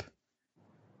develop,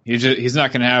 he's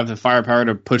not going to have the firepower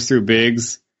to push through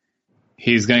bigs.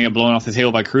 He's going to get blown off the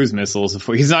table by cruise missiles.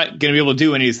 He's not going to be able to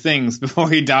do any of these things before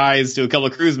he dies to a couple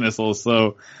of cruise missiles.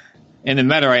 So, in the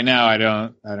meta right now, I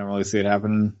don't really see it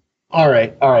happening. All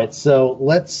right. So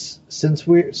let's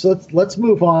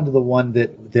move on to the one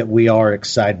that we are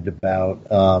excited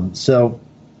about. So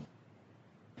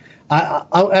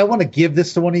I want to give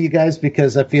this to one of you guys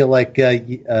because I feel like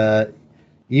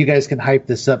you guys can hype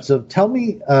this up. So tell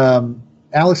me,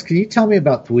 Alex, can you tell me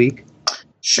about Thweek?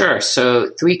 Sure. So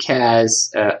Thweek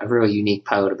has a really unique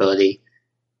pilot ability.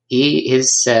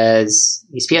 He's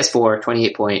PS4,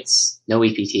 28 points, no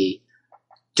EPT.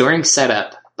 During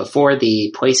setup, before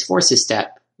the place forces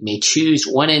step, you may choose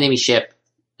one enemy ship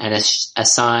and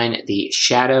assign the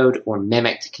shadowed or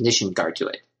mimicked condition guard to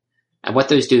it. And what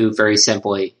those do, very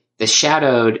simply, the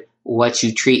shadowed lets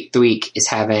you treat Thweek as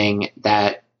having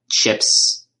that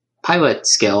ship's pilot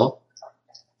skill,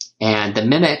 and the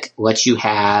mimic lets you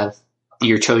have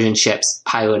your chosen ship's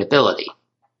pilot ability.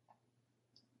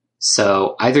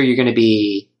 So either you're going to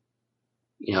be,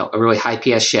 a really high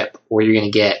PS ship, or you're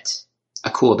going to get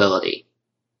a cool ability.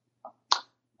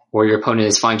 Or your opponent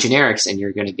is flying generics and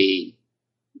you're going to be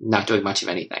not doing much of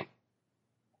anything.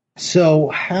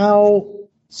 So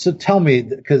tell me,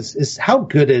 because how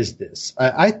good is this?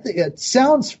 I think it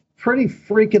sounds pretty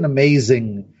freaking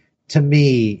amazing to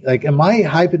me. Like, am I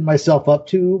hyping myself up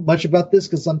too much about this?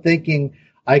 Because I'm thinking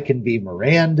I can be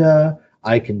Miranda,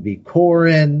 I can be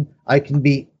Corin, I can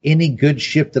be any good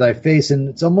ship that I face, and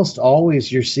it's almost always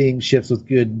you're seeing ships with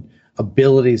good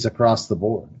abilities across the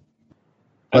board.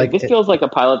 Like, this feels like a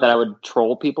pilot that I would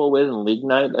troll people with in League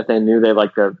Night if I knew they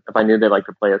like to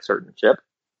play a certain ship,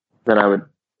 then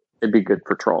it'd be good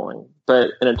for trolling. But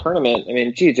in a tournament, I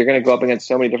mean, geez, you're going to go up against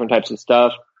so many different types of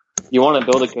stuff. You want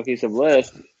to build a cohesive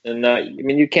list, and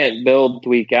you can't build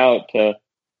Thweek out to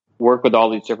work with all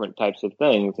these different types of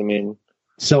things. I mean,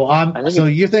 so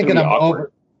you're thinking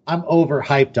I'm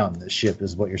overhyped on this ship,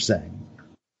 is what you're saying?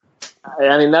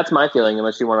 I mean, that's my feeling.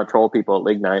 Unless you want to troll people at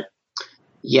League Night.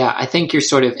 Yeah, I think you're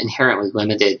sort of inherently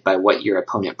limited by what your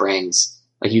opponent brings.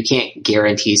 Like, you can't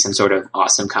guarantee some sort of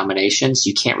awesome combinations.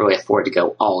 You can't really afford to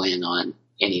go all in on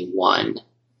any one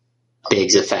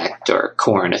Biggs effect or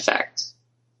Corrin effect.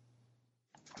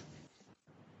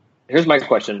 Here's my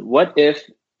question. What if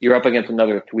you're up against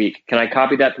another Thweek? Can I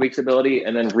copy that Thweek's ability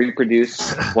and then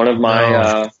reproduce one of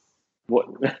my...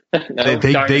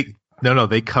 No,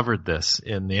 they covered this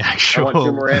in the actual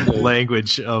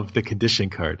language of the condition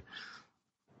card.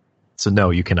 So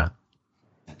no, you cannot.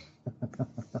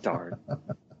 Darn.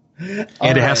 And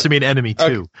it has to be an enemy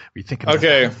too.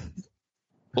 Okay.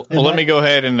 Well, let me go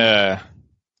ahead and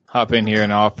hop in here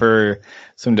and offer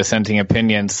some dissenting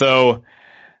opinions. So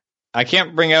I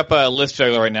can't bring up a list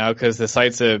juggler right now because the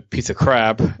site's a piece of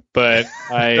crap. But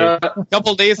a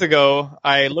couple days ago,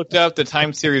 I looked up the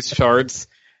time series charts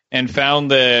and found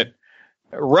that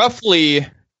roughly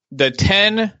the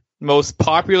 10 most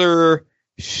popular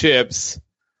ships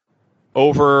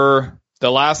over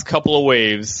the last couple of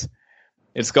waves,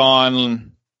 it's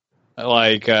gone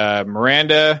like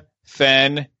Miranda,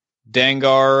 Fen,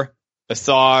 Dengar,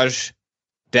 Asajj,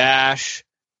 Dash,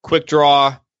 Quick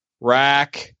Draw,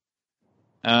 Rack,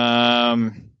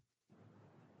 Old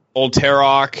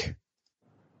Tarok,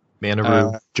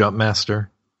 Manaroo, Jumpmaster,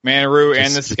 Manaroo,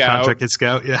 and the Scout. Contracted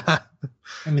Scout, yeah.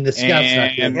 I mean, the Scout's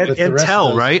not good. And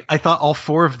Tell, right? I thought all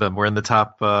four of them were in the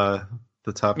top.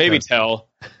 Maybe 10. Tell.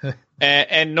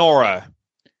 and Nora.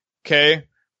 Okay?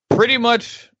 Pretty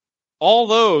much all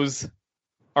those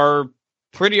are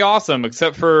pretty awesome,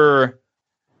 except for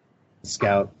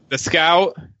Scout. The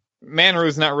Scout.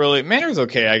 Manaroo's not really... Manaroo's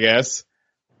okay, I guess.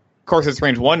 Of course, it's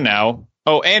range 1 now.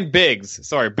 Oh, and Biggs.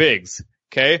 Sorry, Biggs.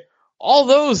 Okay? All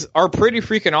those are pretty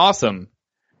freaking awesome.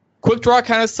 Quick Draw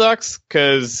kind of sucks,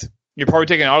 because you're probably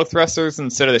taking auto thrusters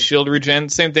instead of the shield regen.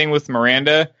 Same thing with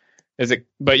Miranda. Is it?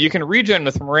 But you can regen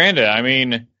with Miranda. I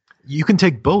mean, You can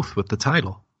take both with the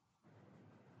title.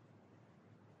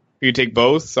 you take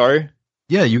both. Sorry.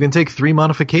 Yeah, you can take 3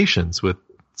 modifications with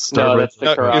No, that's the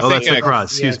You're Oh, that's thinking the of-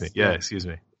 cross. Excuse yes, me. Yeah, yeah. excuse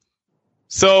me.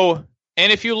 So,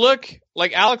 and if you look,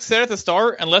 like Alex said at the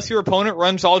start, unless your opponent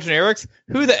runs all generics,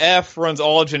 who the F runs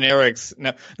all generics?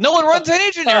 No one runs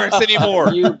any generics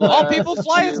anymore. You, Blair. All people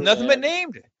fly is You, nothing but Blair.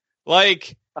 named.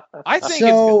 Like, I think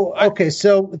So it's okay,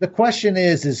 so the question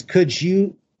is could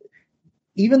you,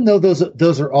 even though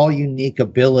those are all unique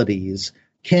abilities,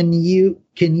 can you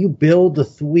build a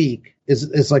Thweek?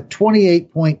 Is like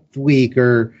 28-point Thweek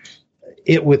or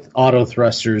it with auto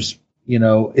thrusters?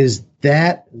 Is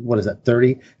that, what is that,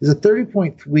 30? Is a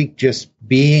 30-point Thweek just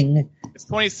being it's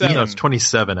 27. No, it's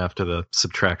 27 after the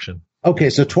subtraction. okay?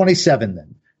 So 27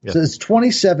 then. Yeah. So it's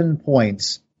 27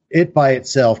 points it by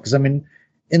itself, because I mean,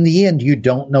 in the end, you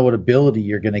don't know what ability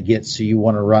you're going to get, so you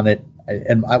want to run it,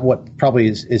 and what probably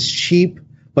is cheap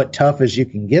but tough as you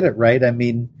can get it, right? I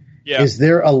mean, Yeah. is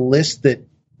there a list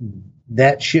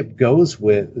that ship goes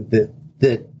with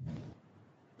that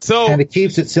So, kind of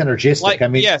keeps it synergistic? like, I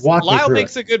mean, yes, walk me Lyle through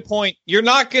makes it. a good point. You're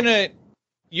not gonna.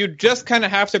 You just kind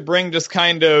of have to bring just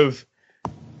kind of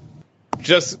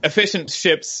just efficient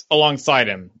ships alongside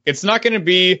him. It's not going to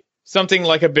be something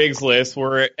like a Biggs list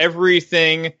where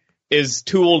everything is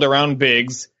tooled around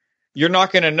Biggs. You're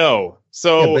not going to know.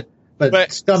 So, Yeah,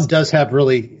 but Scum does have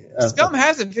really Scum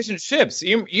has efficient ships.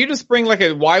 You just bring like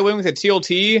a Y-wing with a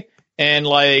TLT and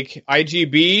like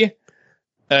IGB.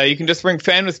 You can just bring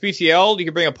Fen with BTL. You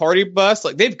can bring a party bus.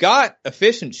 Like, they've got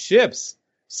efficient ships.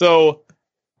 So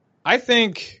I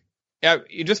think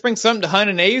you just bring something to Hun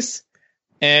and Ace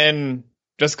and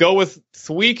just go with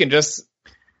Thweek and just.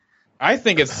 I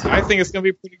think it's going to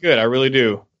be pretty good. I really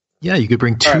do. Yeah, you could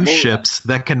bring 2 All right, well, ships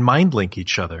that can mind link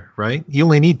each other, right? You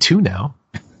only need 2 now.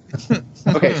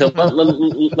 Okay, so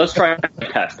let's try a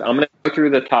test. I'm going to go through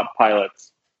the top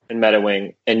pilots in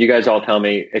MetaWing, and you guys all tell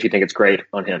me if you think it's great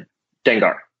on him.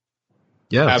 Dengar,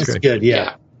 Yeah, that's It's great. good,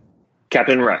 yeah.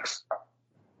 Captain Rex.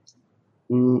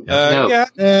 No,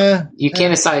 Eh, you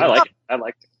can't assign. I like it. I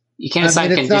like it. You can't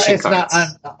assign it's not, condition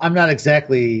cards. I'm not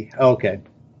exactly okay.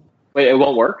 Wait, it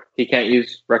won't work? He can't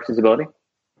use Rex's ability?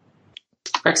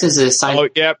 Rex is a assign Oh,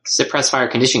 yep. suppress fire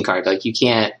condition card. Like, you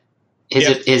can't.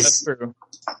 That's His true.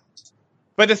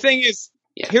 But the thing is,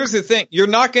 Yeah. here's the thing. You're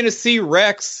not going to see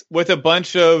Rex with a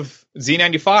bunch of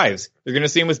Z95s. You're going to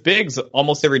see him with Biggs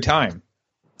almost every time.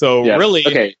 So Yeah. really,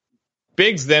 Okay.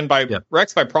 Biggs then by Yeah.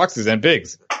 Rex by proxies and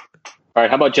Biggs. All right,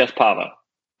 how about Jess Pava?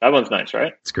 That one's nice,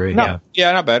 right? It's great. No, Yeah.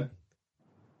 yeah, not bad.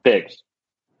 Biggs.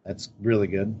 That's really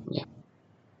good.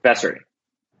 Vessery.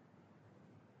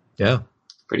 Yeah.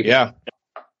 pretty good. Yeah.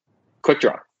 Quick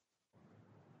Draw.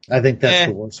 I think that's Eh.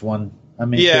 the worst one. I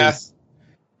mean, Yeah. 'cause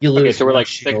you lose. Okay, so we're one like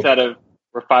shield.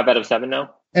 we're 5 out of 7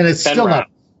 now? and it's Fen still Rao. not.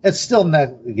 It's still not.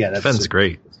 Yeah, that's Fen's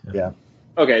great. Yeah,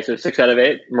 Okay, so 6 out of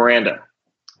 8. Miranda.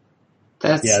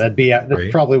 That's that's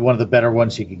Great. probably one of the better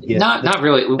ones you could get. not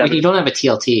really. When That you is- don't have a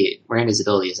TLT, Miranda's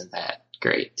ability isn't that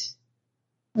great.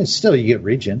 Still, you get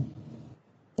regen.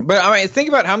 But I mean, think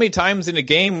about how many times in a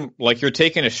game, like, you're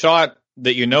taking a shot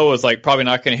that you know is like probably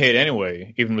not going to hit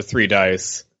anyway, even with 3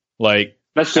 dice. Like,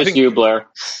 That's I just think- you, Blair.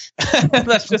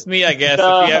 that's just me, I guess. If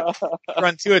you have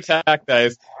run 2 attack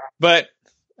dice, but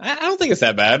I don't think it's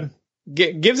that bad.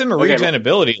 Gives him a Okay, regen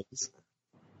ability.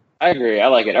 I agree. I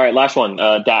like it. All right, last one.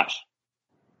 Dash.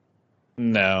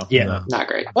 No. Yeah. No. Not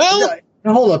great. Well,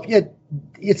 No, hold up. Yeah,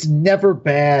 it's never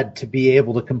bad to be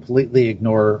able to completely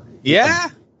ignore. yeah.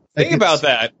 Like, Think about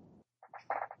that.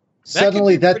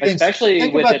 Suddenly, that thing. Especially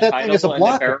Think with about the that thing as a title and the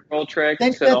blocker. barrel tricks.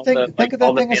 Think and all of the, that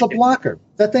all the thing as a fancy- blocker.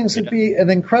 That thing should be an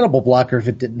incredible blocker if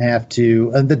it didn't have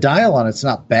to. And the dial on it's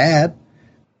not bad.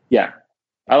 Yeah,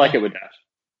 I like it with Dash.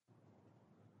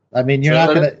 I mean, you're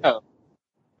not going to. I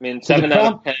mean, So the 7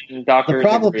 out of 10 doctors. The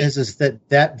problem agree. is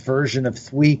that version of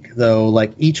Thweek, though,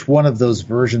 like each one of those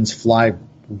versions fly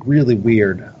really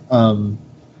weird.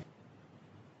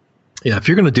 Yeah, if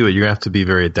you're going to do it, you're going to have to be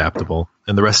very adaptable.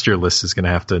 And the rest of your list is going to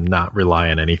have to not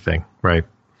rely on anything, right?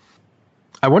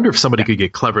 I wonder if somebody could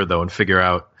get clever, though, and figure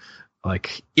out,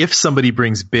 like, if somebody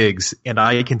brings Biggs and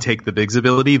I can take the Biggs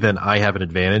ability, then I have an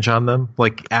advantage on them.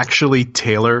 Like, actually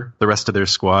tailor the rest of their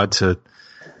squad to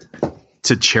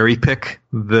cherry pick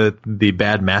the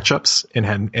bad matchups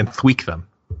and tweak them.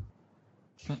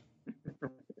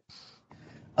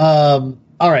 All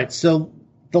right, so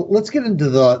let's get into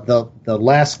the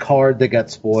last card that got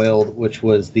spoiled, which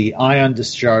was the ion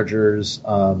dischargers.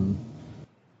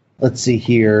 Let's see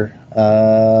here.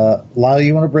 Lyle,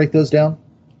 you want to break those down?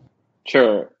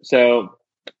 Sure. So,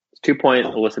 it's 2-point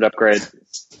illicit upgrade.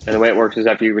 And the way it works is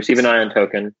after you receive an ion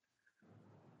token,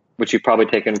 which you've probably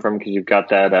taken from because you've got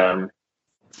that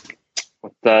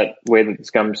what's that way that the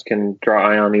scums can draw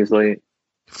ion easily?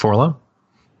 Forlum?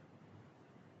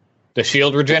 The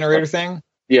shield regenerator thing?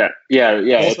 Yeah.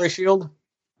 Pulse ray shield?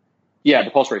 Yeah,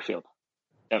 the pulse ray shield.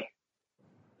 Yep.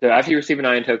 So after you receive an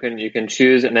ion token, you can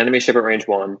choose an enemy ship at range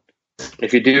 1.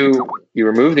 If you do, you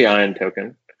remove the ion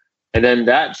token, and then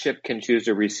that ship can choose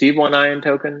to receive 1 ion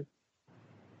token.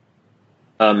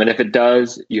 And if it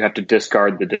does, you have to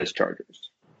discard the dischargers.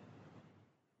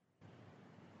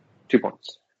 2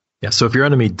 points. Yeah, so if your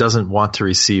enemy doesn't want to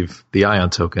receive the ion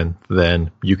token,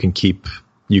 then you can keep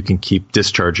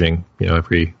discharging,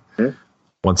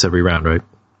 once every round, right?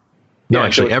 No, Yeah,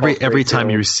 actually, so every time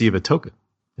you receive a token.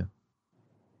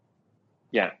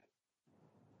 Yeah.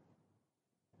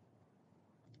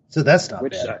 So that's not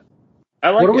Which bad. I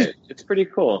like it. It's pretty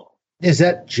cool. Does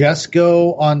that just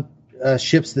go on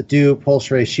ships that do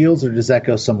pulse ray shields, or does that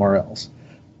go somewhere else?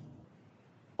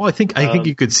 Well, I think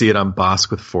you could see it on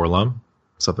Bosk with Forlum,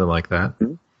 something like that.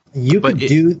 You can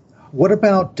do. What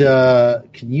about?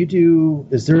 Can you do?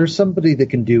 Is there somebody that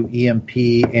can do EMP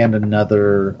and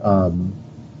another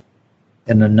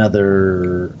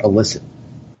illicit?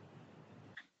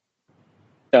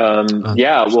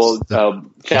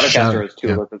 Shadowcaster has 2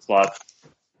 illicit slots.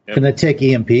 Yep. Can it take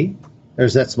EMP, or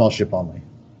is that small ship only?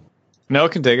 No,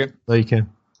 it can take it. No, you can.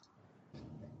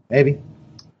 Maybe.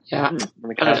 Yeah. On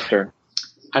the caster.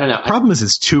 I don't know. Problem is,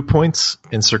 it's 2 points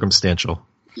in circumstantial.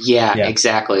 Yeah,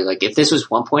 exactly. Like if this was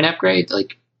 1 point upgrade,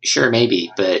 like sure,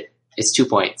 maybe, but it's 2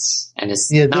 points, and it's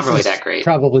not really that great.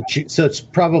 So it's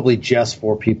probably just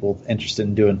for people interested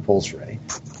in doing pulse ray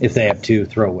if they have 2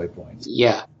 throwaway points.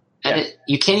 Yeah, and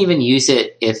you can't even use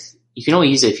it if you can only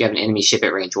use it if you have an enemy ship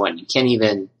at range 1. You can't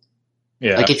even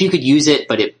like if you could use it,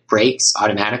 but it breaks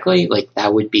automatically. Like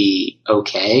that would be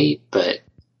okay, but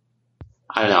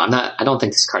I don't know. I don't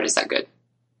think this card is that good.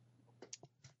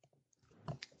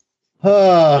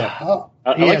 I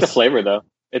like the flavor though.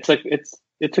 It's like it's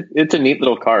a neat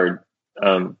little card.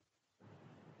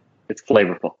 It's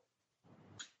flavorful.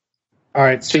 All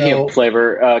right. Speaking of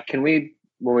flavor, can we,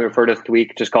 when we refer to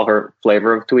Tweak, just call her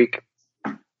Flavor of Tweak?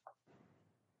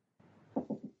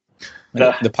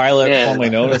 The pilot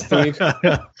formerly known as Tweak.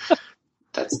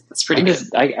 That's pretty good.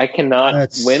 I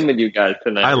cannot win with you guys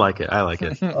tonight. I like it.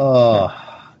 Oh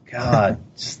God,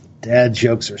 dad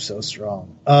jokes are so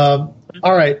strong.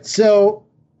 All right, so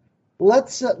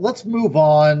let's move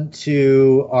on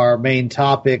to our main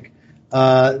topic,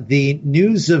 the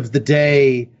news of the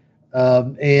day,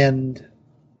 and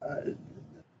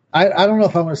I don't know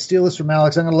if I'm going to steal this from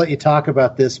Alex. I'm going to let you talk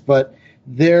about this, but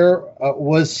there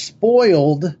was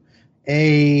spoiled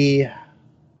a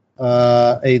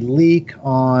leak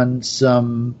on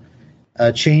some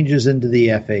changes into the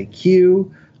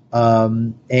FAQ,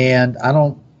 and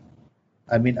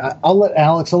I'll let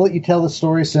Alex. I'll let you tell the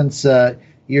story since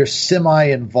you're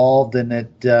semi-involved in it.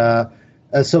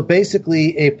 So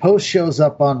basically, a post shows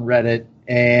up on Reddit,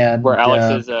 and where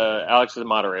Alex is a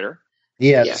moderator.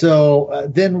 Yeah. So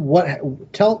then,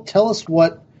 what? Tell us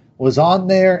what was on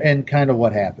there and kind of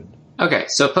what happened. Okay,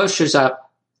 so a post shows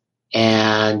up,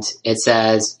 and it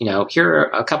says, here are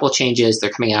a couple of changes.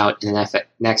 They're coming out in the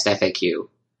next FAQ.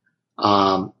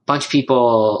 Bunch of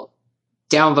people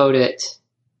downvote it.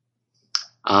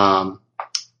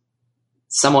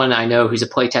 Someone I know who's a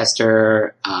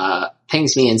playtester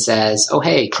pings me and says, "Oh,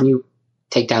 hey, can you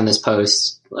take down this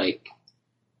post? Like,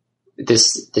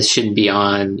 this shouldn't be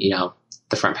on,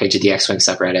 the front page of the Xwing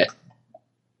subreddit."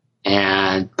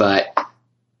 But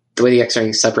the way the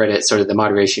Xwing subreddit sort of the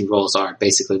moderation rules are,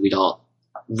 basically we don't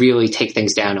really take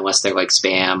things down unless they're like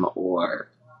spam or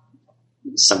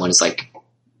someone is like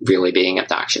really being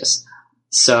obnoxious.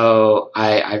 So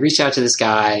I reached out to this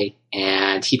guy,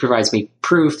 and he provides me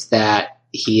proof that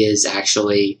he is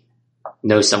actually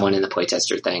knows someone in the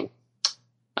playtester thing.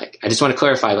 Like, I just want to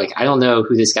clarify, like, I don't know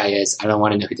who this guy is. I don't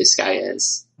want to know who this guy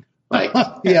is. Like,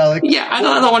 I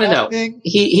don't want to know.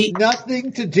 He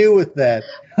nothing to do with that.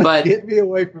 But get me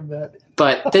away from that.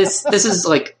 But this is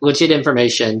like legit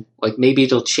information. Like, maybe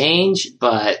it'll change,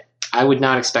 but I would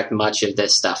not expect much of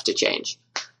this stuff to change.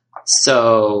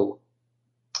 So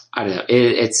I don't know.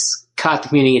 It's caught the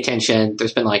community attention.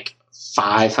 There's been like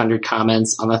 500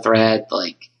 comments on the thread.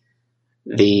 Like,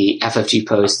 the FFG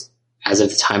post, as of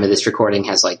the time of this recording,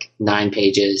 has like 9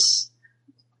 pages.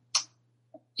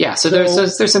 Yeah, so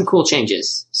there's some cool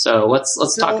changes. So let's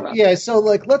talk about them. Yeah, so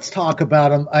let's talk about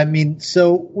them. I mean,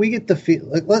 so we get the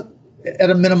feel at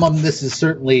a minimum, this is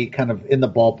certainly kind of in the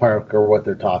ballpark or what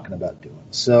they're talking about doing.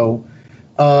 So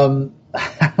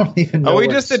I don't even know. Are we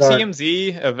where just to the start.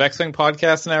 TMZ of Xwing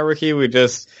podcast now, Ricky? We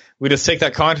just take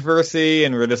that controversy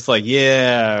and we're just like,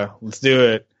 yeah, let's do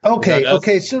it. Okay, Is that us?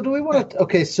 okay. So do we want to?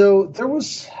 Okay, so there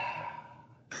was.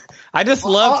 I just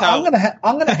loved how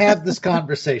I'm gonna have this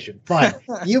conversation. Fine,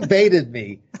 you baited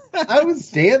me. I was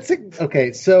dancing.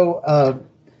 Okay, so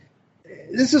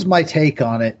this is my take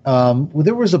on it. Well,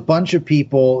 there was a bunch of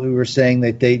people who were saying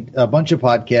that a bunch of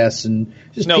podcasts and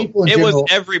just people in it general.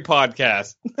 was every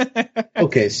podcast.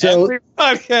 Okay, so every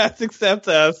podcast except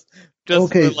us.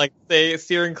 Just Okay. for, like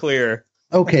steering clear.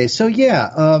 Okay, so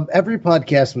yeah, every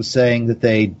podcast was saying that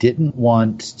they didn't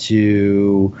want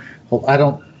to. Well, I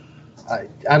don't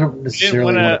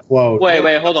necessarily want to quote.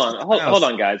 Wait, hold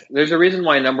on, guys. There's a reason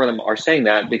why a number of them are saying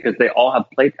that because they all have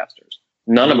playtesters.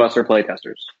 None of us are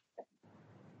playtesters.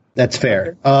 That's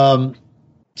fair. I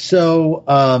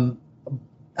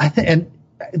think, and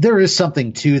there is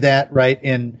something to that, right?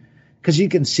 And because you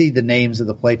can see the names of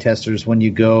the playtesters when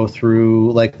you go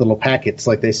through like little packets,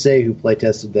 like they say who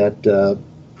playtested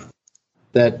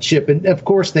that chip, and of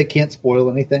course they can't spoil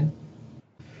anything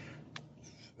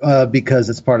because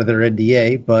it's part of their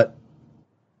NDA. But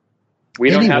We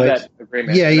don't have anyways, that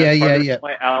agreement. Yeah. That's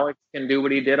why Alex can do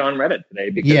what he did on Reddit today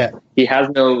because he has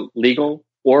no legal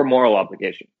or moral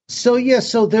obligation. So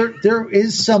there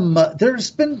is some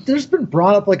there's been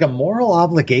brought up like a moral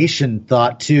obligation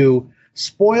thought to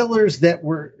spoilers that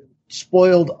were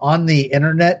spoiled on the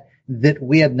internet that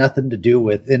we had nothing to do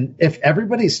with. And if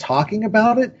everybody's talking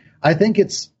about it, I think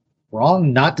it's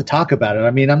wrong not to talk about it.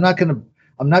 I mean, I'm not going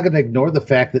to ignore the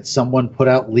fact that someone put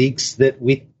out leaks that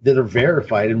are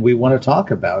verified and we want to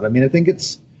talk about. I mean, I think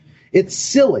it's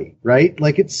silly, right?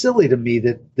 Like it's silly to me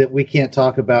that we can't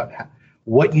talk about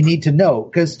what you need to know.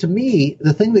 Because to me,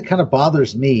 the thing that kind of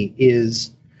bothers me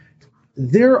is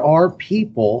there are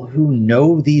people who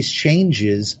know these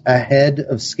changes ahead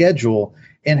of schedule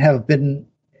and have been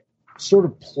sort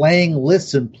of playing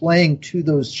lists and playing to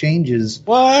those changes.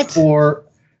 What?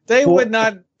 They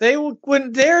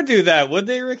wouldn't dare do that, would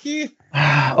they, Ricky?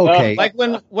 Okay. Like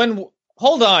when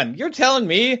hold on, you're telling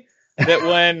me that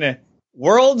when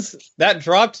Worlds that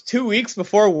dropped 2 weeks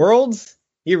before Worlds,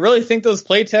 you really think those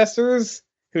playtesters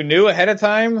who knew ahead of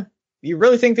time, you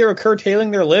really think they were curtailing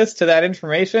their list to that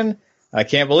information? I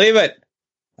can't believe it.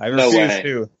 I refuse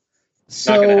to.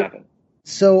 Not gonna happen.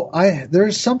 So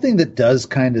there's something that does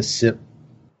kind of sit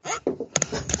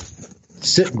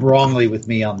wrongly with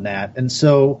me on that. And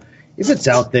so if it's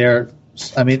out there,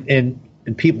 I mean,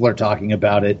 and people are talking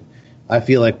about it, I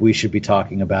feel like we should be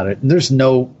talking about it. And there's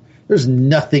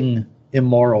nothing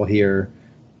immoral here.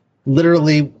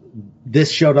 Literally,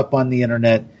 this showed up on the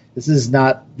internet. These are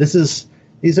not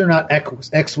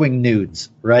Xwing nudes,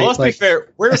 right? Well, let's be fair.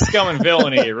 We're scum and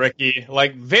villainy, Ricky.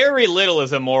 Like, very little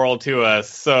is immoral to us.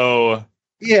 So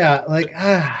yeah, like,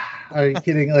 are you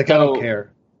kidding? Like, I don't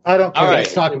care. I don't care. All right,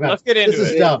 let's talk about. Let's get into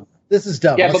this. Is dumb. This is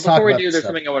dumb. Yeah, Let's but before we talk do, about there's stuff.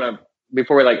 something I want to.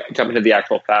 Before we jump into the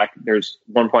actual fact, there's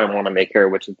one point I want to make here,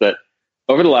 which is that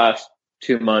over the last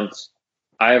 2 months,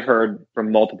 I have heard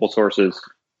from multiple sources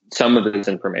some of this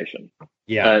information.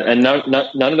 Yeah, and none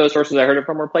of those sources I heard it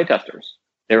from were playtesters.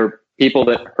 They were people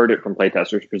that heard it from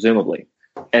playtesters, presumably.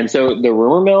 And so the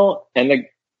rumor mill and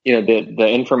the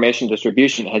information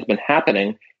distribution has been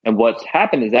happening. And what's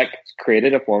happened is that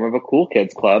created a form of a cool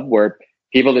kids club where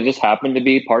people that just happen to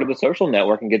be part of the social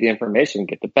network and get the information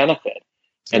get the benefit.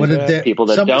 And people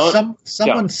that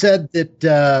someone said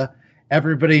that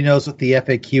everybody knows what the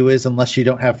FAQ is unless you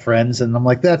don't have friends. And I'm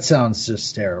like, that sounds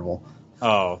just terrible.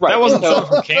 Oh, right. That wasn't something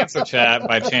from Cancer Chat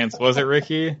by chance, was it,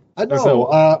 Ricky? I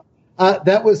know.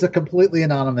 That was a completely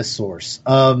anonymous source.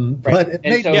 But it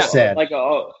made me sad.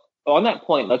 On that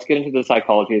point, let's get into the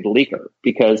psychology of the leaker,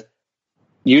 because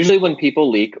usually when people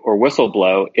leak or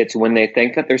whistleblow, it's when they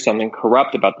think that there's something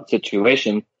corrupt about the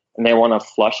situation and they want to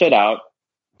flush it out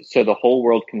so the whole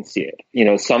world can see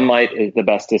it. Sunlight is the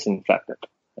best disinfectant,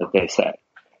 as they say.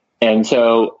 And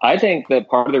so I think that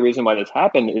part of the reason why this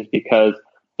happened is because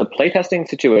the playtesting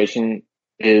situation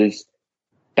is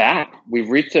bad. We've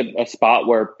reached a spot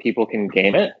where people can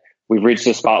game it. We've reached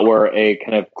a spot where a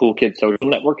kind of cool kid social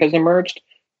network has emerged.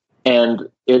 And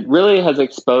it really has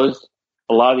exposed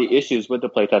a lot of the issues with the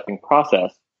playtesting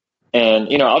process. And,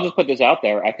 I'll just put this out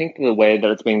there. I think the way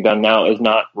that it's being done now is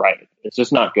not right. It's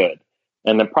just not good.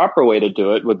 And the proper way to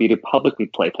do it would be to publicly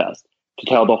playtest, to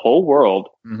tell the whole world,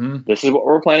 This is what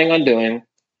we're planning on doing.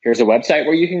 Here's a website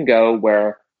where you can go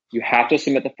where you have to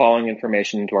submit the following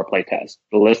information into our playtest.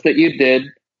 The list that you did,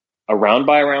 a round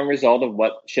by round result of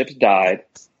what ships died,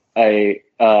 a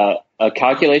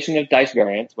calculation of dice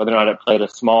variance, whether or not it played a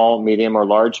small, medium, or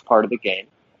large part of the game,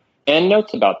 and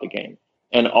notes about the game.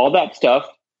 And all that stuff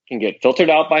can get filtered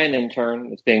out by an intern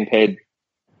that's being paid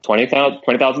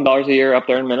 $20,000 a year up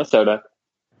there in Minnesota,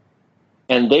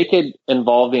 and they could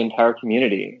involve the entire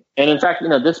community. And in fact,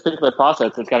 this particular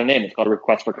process, it's got a name. It's called a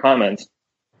request for comments.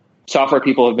 Software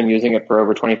people have been using it for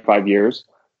over 25 years.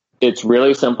 It's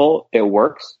really simple. It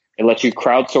works. It lets you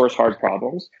crowdsource hard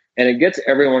problems, and it gets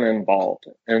everyone involved.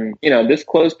 And, this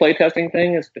closed playtesting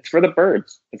thing it's for the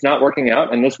birds. It's not working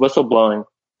out. And this whistleblowing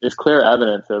is clear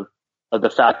evidence of the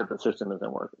fact that the system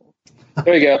isn't working.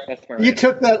 There you go. That's my You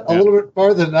took that a little bit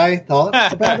farther than I thought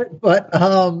about it, but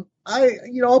I'll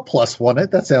plus one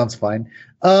it. That sounds fine.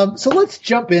 So let's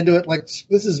jump into it. Like,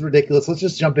 this is ridiculous. Let's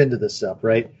just jump into this stuff,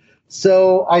 right?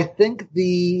 So I think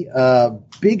the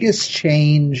biggest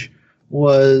change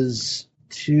was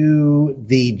to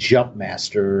the Jump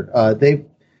Master.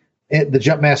 The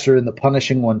Jump Master in the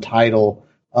Punishing One title.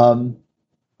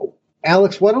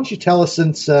 Alex, why don't you tell us,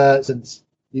 since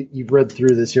you've read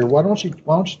through this here, why don't you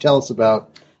tell us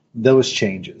about those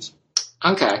changes?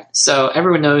 Okay, so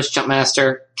everyone knows Jump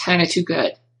Master kind of too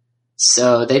good,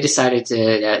 so they decided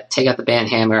to take out the band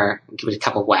hammer and give it a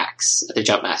couple whacks at the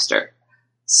Jump Master.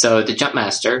 So the Jump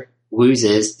Master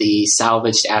loses the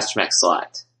salvaged astromech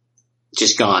slot,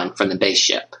 just gone from the base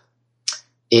ship.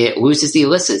 It loses the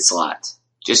illicit slot,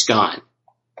 just gone,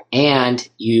 and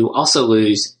you also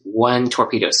lose one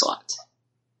torpedo slot.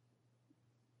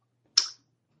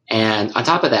 And on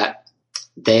top of that,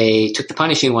 they took the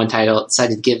Punishing One title,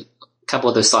 decided to give a couple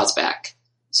of those slots back.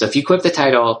 So if you equip the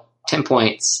title, 10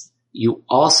 points, you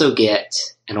also get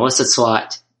an illicit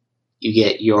slot, you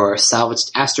get your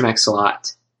salvaged astromech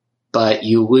slot, but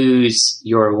you lose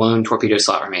your lone torpedo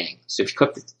slot remaining. So if you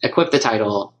equip the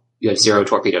title, you have 0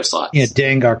 torpedo slots. Yeah,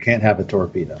 Dengar can't have a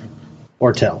torpedo.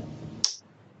 Or tell.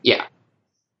 Yeah.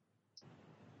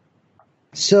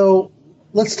 So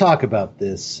let's talk about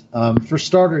this. For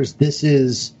starters, this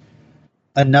is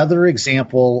another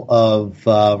example of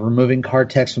removing card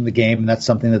text from the game, and that's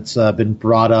something that's been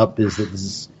brought up. Is that this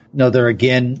is,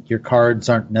 your cards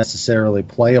aren't necessarily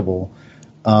playable.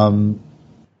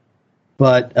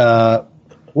 But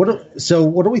what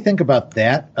do we think about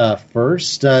that?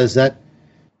 First, is that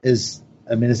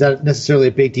necessarily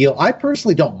a big deal? I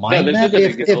personally don't mind that. No, this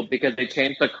is a big deal because they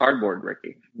changed the cardboard,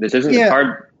 Ricky. This isn't the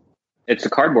card. It's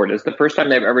the cardboard. It's the first time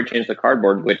they've ever changed the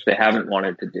cardboard, which they haven't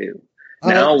wanted to do.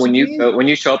 Now, when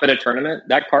you show up at a tournament,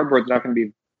 that cardboard's not going to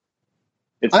be.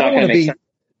 It's not going to make sense.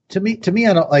 To me,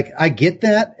 I don't like. I get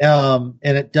that,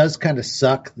 and it does kind of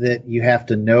suck that you have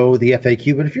to know the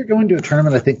FAQ. But if you're going to a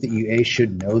tournament, I think that you A,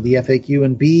 should know the FAQ,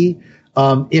 and B,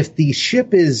 if the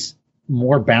ship is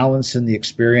more balanced and the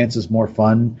experience is more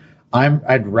fun,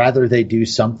 I'd rather they do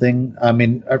something. I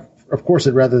mean, of course,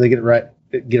 I'd rather they get it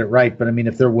right. But I mean,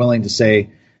 if they're willing to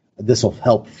say this will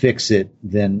help fix it,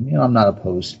 then I'm not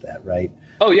opposed to that, right?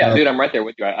 Oh yeah, dude, I'm right there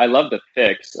with you. I love the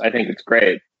fix. I think it's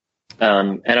great.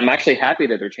 And I'm actually happy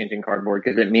that they're changing cardboard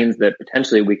because it means that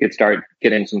potentially we could start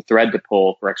getting some thread to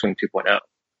pull for Xwing 2.0.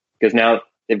 Because now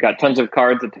they've got tons of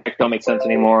cards that don't make sense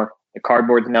anymore. The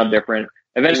cardboard's now different.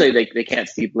 Eventually they can't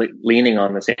keep leaning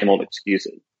on the same old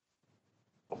excuses.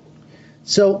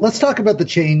 So let's talk about the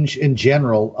change in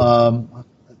general.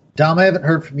 Dom, I haven't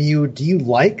heard from you. Do you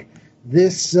like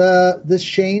this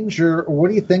change, or what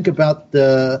do you think about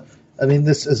the? I mean,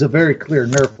 this is a very clear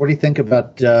nerf. What do you think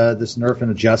about this nerf and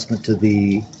adjustment to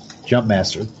the Jump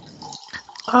Master?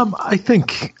 I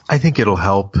think it'll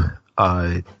help.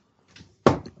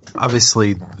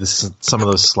 Obviously, some of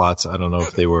those slots, I don't know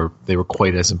if they were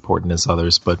quite as important as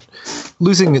others, but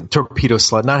losing a torpedo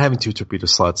slot, not having 2 torpedo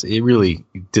slots, it really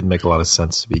didn't make a lot of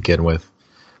sense to begin with.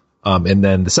 And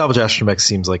then the salvage astromech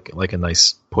seems like a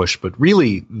nice push, but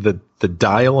really the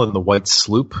dial and the white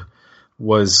sloop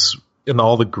was. And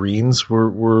all the greens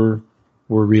were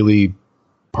really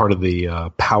part of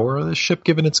the power of the ship,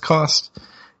 given its cost.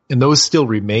 And those still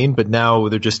remain, but now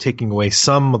they're just taking away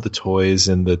some of the toys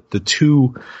and the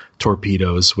 2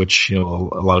 torpedoes, which a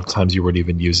lot of times you weren't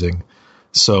even using.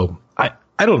 So I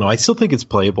don't know. I still think it's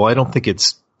playable. I don't think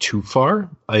it's too far.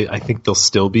 I think they'll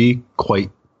still be quite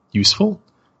useful.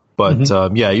 But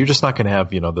you're just not going to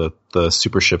have the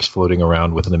super ships floating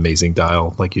around with an amazing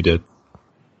dial like you did.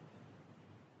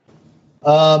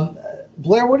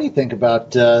 Blair, what do you think about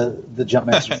the Jump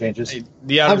Master changes?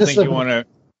 Yeah, I don't think you want to.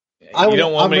 You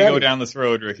don't want me to go down this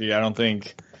road, Ricky. I don't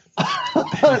think.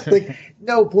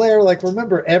 No, Blair. Like,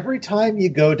 remember, every time you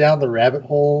go down the rabbit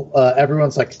hole,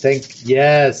 everyone's like,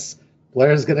 yes,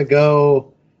 Blair's gonna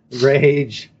go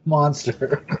rage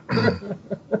monster.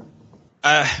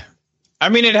 I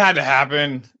mean, it had to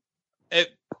happen. It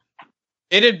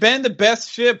had been the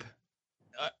best ship,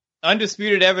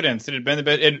 undisputed evidence. It had been the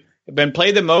best. It had been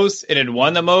played the most. It had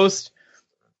won the most.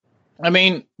 I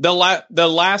mean, the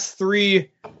last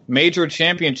 3 major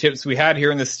championships we had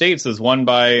here in the States was won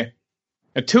by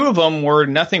 2 of them were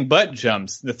nothing but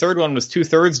jumps. The third one was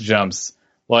 2/3 jumps.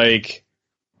 Like,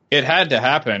 it had to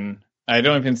happen. I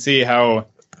don't even see how.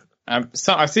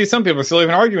 I see some people still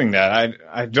even arguing that.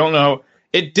 I don't know.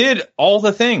 It did all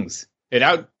the things. It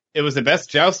was the best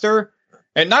jouster.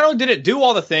 And not only did it do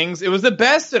all the things, it was the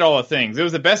best at all the things. It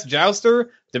was the best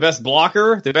jouster, the best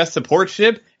blocker, the best support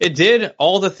ship. It did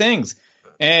all the things.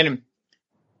 And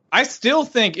I still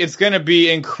think it's going to be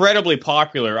incredibly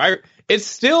popular. It's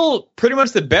still pretty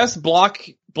much the best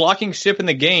blocking ship in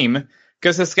the game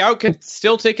because the Scout can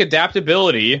still take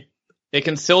adaptability. It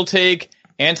can still take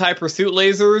anti-pursuit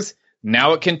lasers.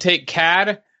 Now it can take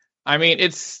CAD. I mean,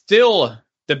 it's still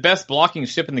the best blocking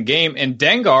ship in the game. And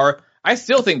Dengar, I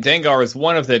still think Dengar is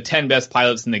one of the 10 best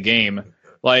pilots in the game.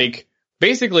 Like,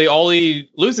 basically all he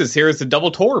loses here is the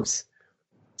double torps.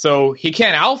 So he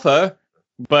can't alpha,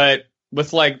 but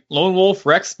with like Lone Wolf,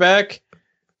 Rex Spec,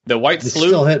 the White Sloop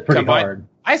still hit pretty combined, hard.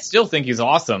 I still think he's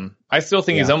awesome. I still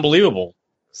think he's unbelievable.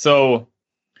 So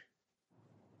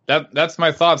that's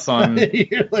my thoughts on,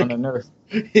 You're like, on the nerf.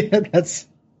 Yeah,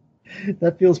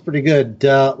 that feels pretty good.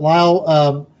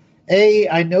 Lyle,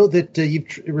 I know that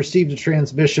you've received a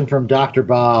transmission from Dr.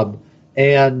 Bob,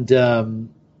 and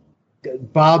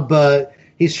Bob,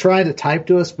 he's trying to type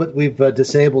to us, but we've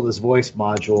disabled his voice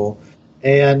module.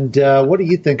 And what do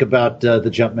you think about the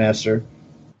Jumpmaster?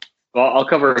 Well, I'll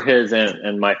cover his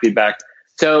and my feedback.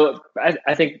 So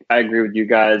I think I agree with you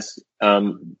guys.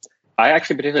 I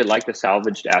actually particularly like the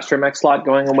salvaged Astromech slot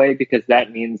going away because that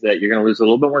means that you're going to lose a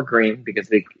little bit more green because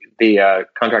the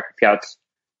contracted scouts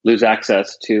lose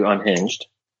access to Unhinged,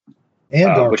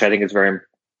 And which I think is very, and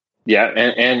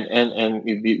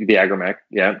the Agromech,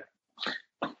 yeah.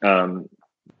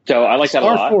 So I like that a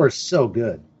lot. Star Force is so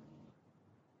good.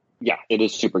 Yeah, it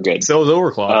is super good. So is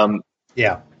Overclock.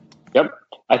 Yeah. Yep.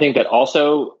 I think that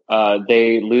also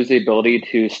they lose the ability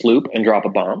to sloop and drop a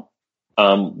bomb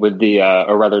with the,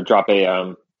 or rather drop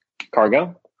a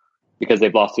cargo because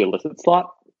they've lost the illicit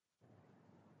slot.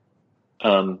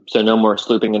 So no more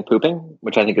slooping and pooping,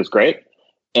 which I think is great.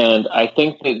 And I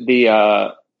think that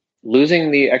the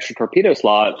losing the extra torpedo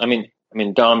slot, I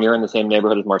mean, Dom, you're in the same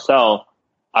neighborhood as Marcel.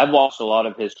 I've watched a lot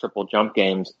of his triple jump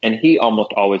games, and he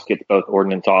almost always gets both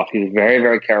ordnance off. He's very,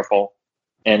 very careful,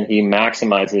 and he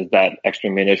maximizes that extra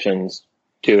munitions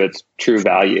to its true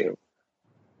value.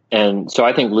 And so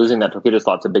I think losing that torpedo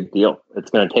slot's a big deal. It's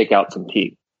going to take out some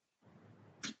teeth.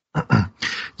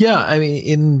 Yeah, I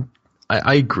mean,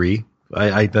 I agree.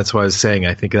 That's what I was saying.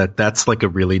 I think that's like a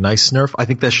really nice nerf. I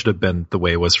think that should have been the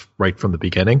way it was right from the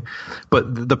beginning.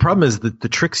 But the problem is that the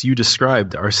tricks you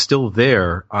described are still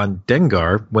there on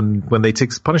Dengar when they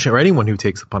take punishing, or anyone who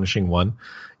takes the punishing one.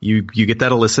 You get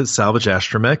that illicit salvage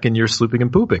astromech and you're slooping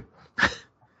and pooping.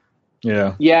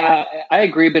 Yeah. Yeah, I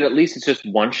agree, but at least it's just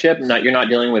one ship. You're not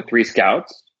dealing with 3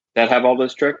 scouts that have all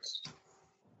those tricks.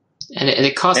 And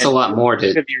it costs a lot more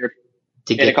to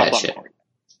get that ship.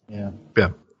 Yeah. Yeah.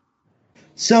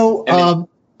 So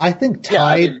I think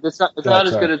Tide. It's not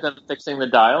as good as them fixing the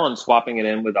dial and swapping it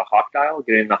in with a Hawk dial,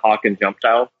 getting the Hawk and jump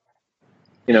dial,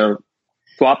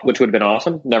 swapped, which would have been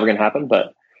awesome. Never going to happen,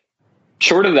 but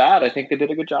short of that, I think they did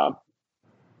a good job.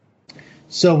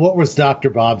 So what was Dr.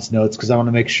 Bob's notes? Because I want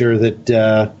to make sure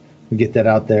that we get that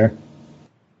out there.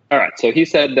 All right. So he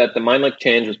said that the mind link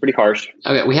change was pretty harsh.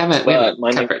 Okay, we haven't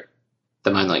Mindlink-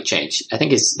 the mind link change. I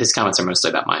think his comments are mostly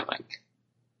about mind link.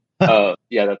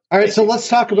 Yeah. That's All right, so let's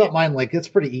talk about Mind Link. It's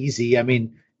pretty easy. I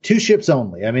mean, 2 ships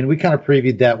only. I mean, we kind of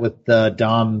previewed that with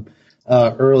Dom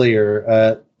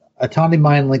earlier. Atani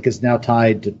Mind Link is now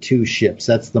tied to 2 ships.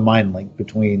 That's the Mind Link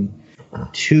between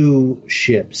 2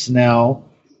 ships. Now,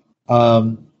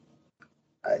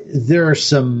 there are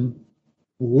some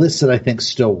lists that I think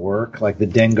still work, like the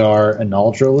Dengar and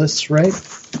Aldra lists, right?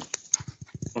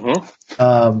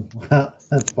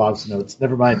 That's Bob's notes.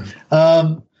 Never mind.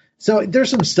 So there's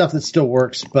some stuff that still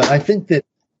works, but I think that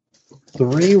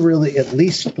at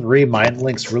least 3 mind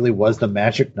links really was the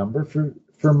magic number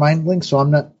for mind links. So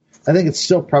I think it's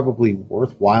still probably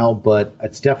worthwhile, but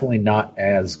it's definitely not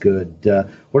as good.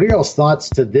 What are y'all's thoughts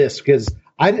to this? Because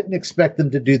I didn't expect them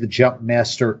to do the Jump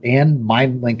Master and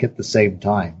mind link at the same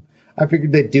time. I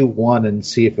figured they'd do one and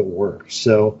see if it works.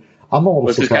 So I'm a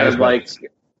little surprised. Kind of like,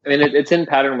 it's in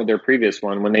pattern with their previous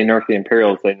one. When they nerfed the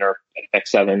Imperials, they nerfed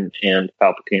X7 and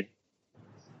Palpatine.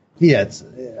 Yeah,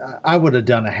 I would have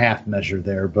done a half measure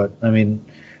there, but I mean,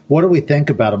 what do we think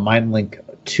about a Mind Link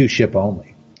 2 ship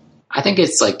only? I think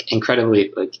it's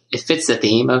incredibly it fits the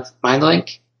theme of Mind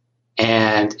Link,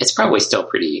 and it's probably still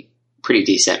pretty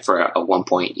decent for a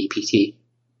 1-point EPT.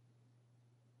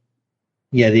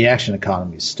 Yeah, the action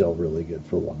economy is still really good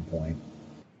for 1 point.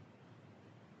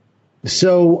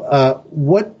 So,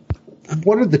 what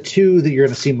are the two that you're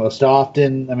going to see most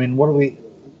often? I mean, what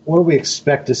do we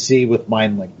expect to see with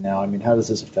MindLink now? I mean, how does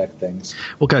this affect things?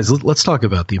 Well, guys, let's talk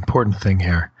about the important thing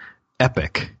here.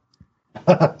 Epic.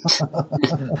 I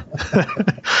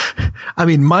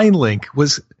mean, MindLink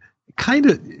was kind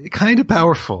of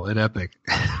powerful in Epic.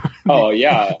 Oh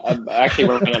yeah, I actually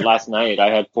ran it last night. I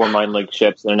had 4 MindLink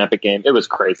ships in an Epic game. It was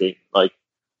crazy. Like,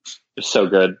 it's so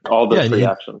good. All those free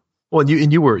actions. Well,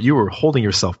 and you were holding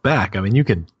yourself back. I mean, you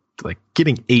can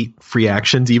getting 8 free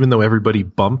actions, even though everybody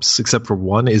bumps except for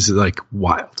one, is like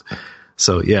wild.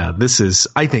 So yeah,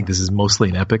 I think this is mostly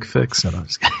an Epic fix. No, I'm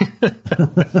just kidding.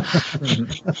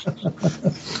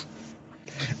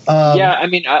 Yeah, I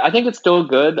mean, I think it's still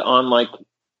good on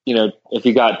if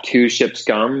you got 2 ship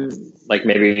scum, like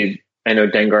maybe I know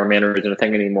Dengar Manor isn't a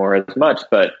thing anymore as much,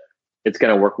 but it's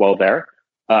going to work well there.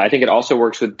 I think it also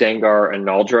works with Dengar and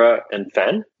Naldra and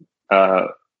Fen,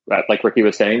 like Ricky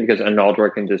was saying, because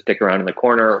Naldra can just stick around in the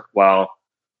corner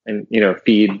and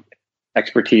feed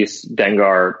expertise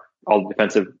Dengar all the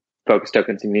defensive focus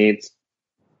tokens he needs.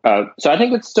 So I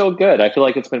think it's still good. I feel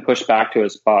like it's been pushed back to a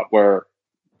spot where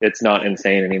it's not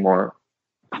insane anymore.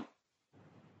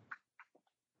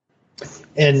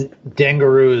 And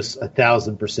Dangaroo is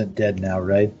 1,000% dead now,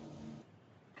 right?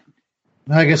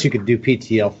 I guess you could do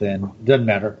PTL Fin. Doesn't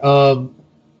matter.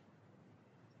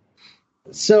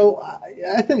 So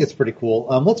I think it's pretty cool.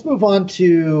 Let's move on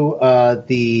to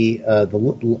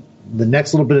the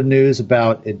next little bit of news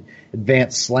about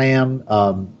Advanced Slam.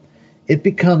 It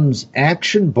becomes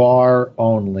action bar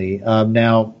only.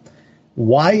 Now,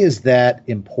 why is that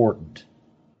important?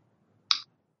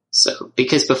 So,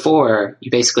 because before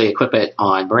you basically equip it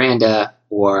on Miranda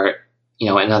or,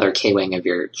 another K-Wing of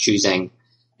your choosing,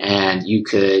 and you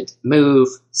could move,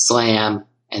 slam,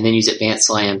 and then use Advanced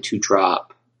Slam to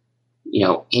drop,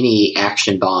 any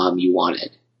action bomb you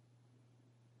wanted.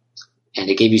 And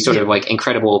it gave you sort of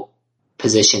incredible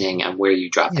positioning on where you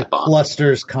drop the bomb.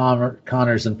 Clusters,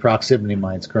 Connors, and proximity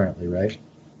mines currently, right?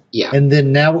 Yeah. And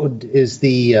then now is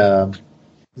the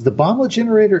bomblet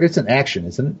generator, it's an action,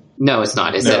 isn't it? No, it's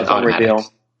not. It's an automatic. Reveal.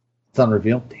 It's on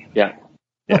reveal? Damn.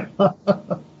 Yeah.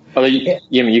 Although you can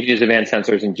use advanced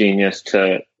sensors and Genius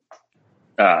to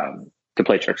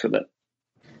play tricks with it.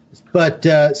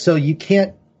 But so you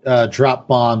can't drop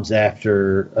bombs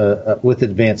after with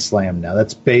Advanced Slam now.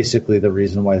 That's basically the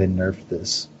reason why they nerfed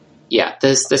this. Yeah,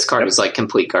 this card is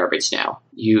complete garbage now.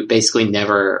 You basically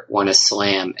never want to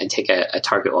slam and take a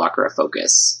target lock or a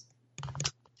focus.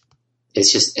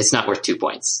 It's not worth 2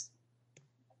 points.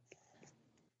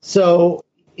 So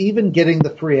even getting the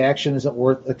free action isn't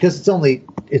worth, because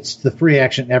it's the free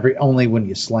action only when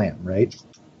you slam, right?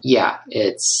 Yeah,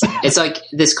 it's like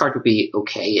this card would be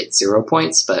okay at 0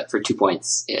 points, but for 2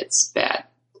 points, it's bad.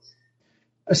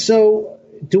 So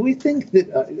do we think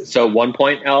that? So 1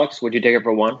 point, Alex, would you take it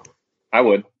for 1? I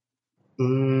would.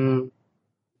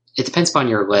 It depends upon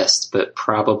your list, but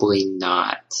probably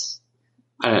not.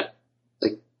 I don't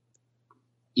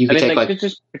You could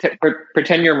just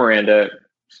pretend you're Miranda,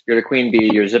 you're the queen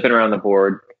bee, you're zipping around the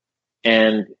board,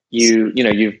 and you've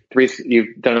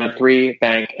done a 3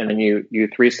 bank, and then you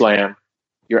 3 slam.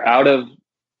 You're out of,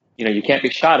 you can't be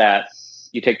shot at.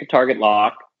 You take the target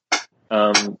lock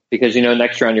because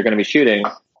next round you're going to be shooting.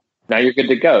 Now you're good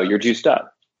to go. You're juiced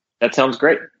up. That sounds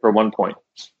great for 1 point.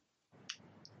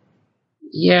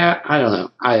 Yeah, I don't know.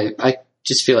 I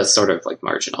just feel it's sort of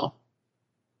marginal.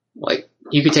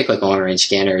 You could take long range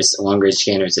scanners. Long range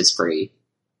scanners is free.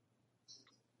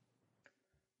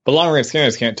 But long range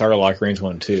scanners can't target lock range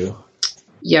 1, 2.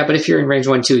 Yeah, but if you're in range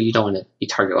 1, 2, you don't want to be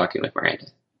target locking with Miranda.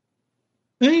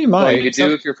 You might. Well, you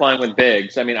do if you're flying with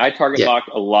Biggs. I mean, I target lock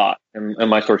a lot in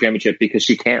my Store Championship because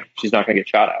she can't. She's not going to get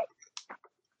shot at.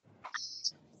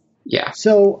 Yeah.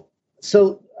 So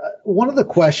one of the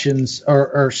questions,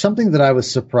 or something that I was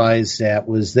surprised at,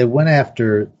 was they went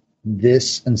after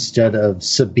this instead of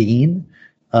Sabine.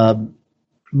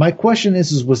 My question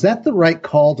is was that the right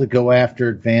call to go after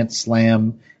Advanced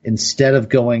Slam instead of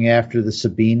going after the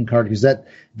Sabine card? Because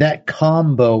that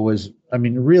combo was,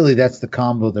 really that's the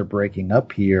combo they're breaking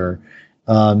up here,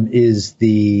 is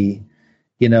the,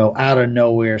 out of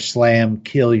nowhere slam,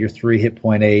 kill your 3 hit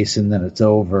point ace, and then it's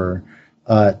over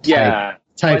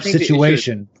type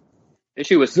situation. The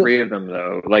issue was 3 of them,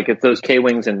 though. It's those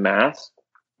K-Wings in mass.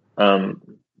 If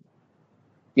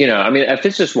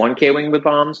it's just 1 K-Wing with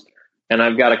bombs, and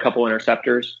I've got a couple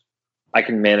interceptors, I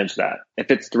can manage that.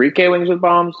 If it's 3 K-Wings with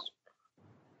bombs,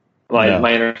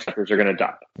 my interceptors are going to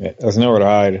die. Yeah, there's nowhere to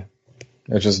hide.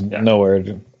 There's just nowhere.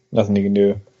 Nothing you can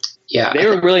do. Yeah, they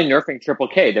were really nerfing Triple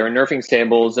K. They were nerfing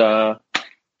Sable's, Guardian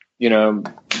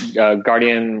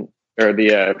or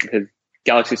his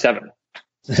Galaxy 7.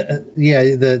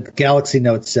 Yeah, the Galaxy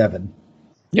Note 7.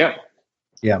 Yeah.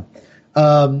 Yeah.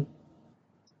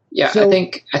 Yeah, So-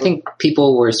 I think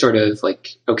people were sort of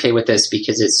like okay with this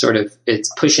because it's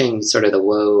pushing sort of the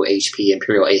low HP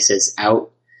Imperial Aces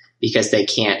out because they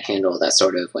can't handle that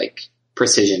sort of like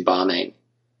precision bombing.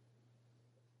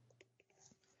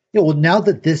 Yeah, well, now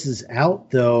that this is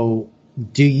out, though,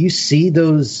 do you see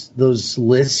those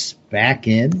lists back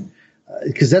in?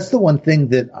 Because that's the one thing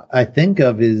that I think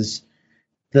of is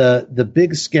the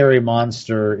big scary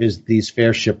monster is these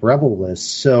Fairship Rebel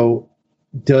lists. So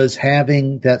does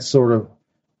having that sort of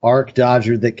arc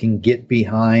dodger that can get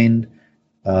behind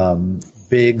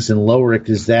Biggs and Lowrick,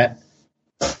 is that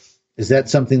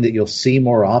something that you'll see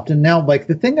more often now? Like,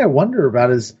 the thing I wonder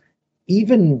about is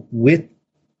even with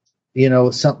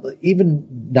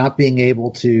even not being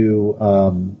able to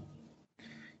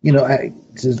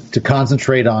to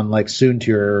concentrate on like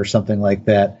Soontir or something like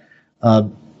that,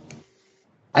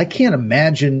 I can't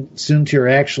imagine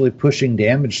Soontir actually pushing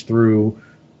damage through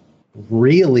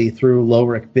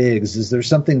Lowrick Biggs. Is there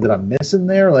something that I'm missing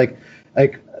there?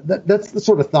 That's the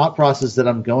sort of thought process that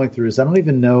I'm going through. Is I don't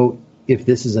even know if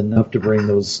this is enough to bring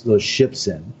those ships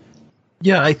in.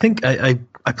 Yeah, I think I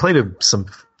played some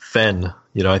Fen.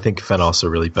 I think Fen also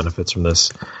really benefits from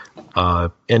this.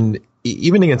 And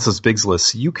even against those Biggs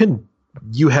lists, you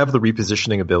have the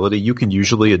repositioning ability. You can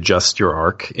usually adjust your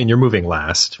arc, and you're moving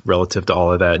last relative to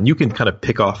all of that. And you can kind of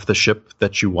pick off the ship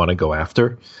that you want to go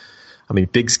after. I mean,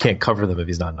 Biggs can't cover them if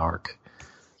he's not an arc.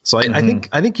 So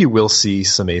I think you will see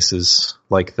some aces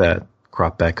like that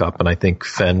crop back up, and I think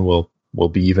Fen will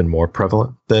be even more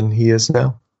prevalent than he is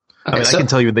now. Okay, I can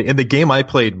tell you in the game I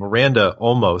played, Miranda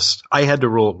I had to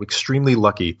roll extremely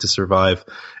lucky to survive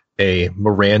a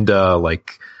Miranda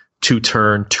like two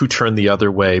turn the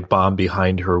other way, bomb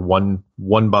behind her, one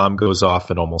bomb goes off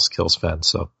and almost kills Fen.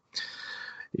 So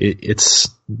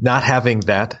it's not having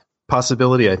that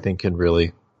possibility, I think, would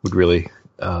really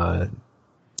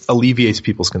alleviates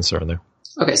people's concern there.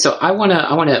 Okay, so I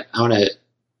wanna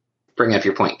bring up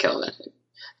your point, Kelvin,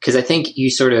 because I think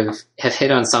you sort of have hit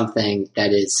on something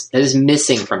that is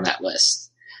missing from that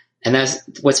list, and that's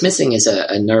what's missing is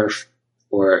a nerf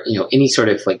or any sort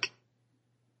of like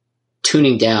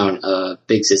tuning down of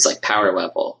Biggs's like power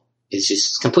level is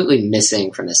just completely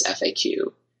missing from this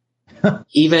FAQ.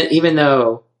 even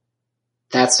though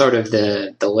that's sort of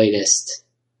the latest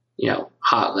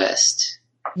hot list.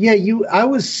 Yeah, I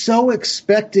was so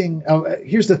expecting.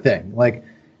 Here's the thing: like,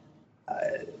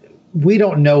 we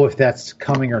don't know if that's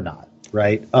coming or not,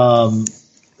 right?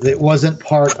 It wasn't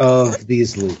part of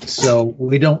these leaks, so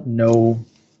we don't know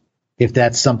if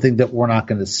that's something that we're not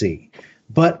going to see.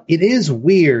 But it is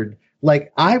weird.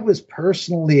 Like, I was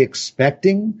personally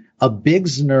expecting a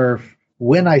Biggs nerf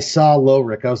when I saw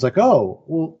Lowrick. I was like, oh,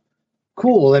 well,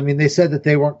 cool. I mean, they said that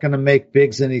they weren't going to make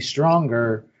Biggs any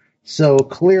stronger. So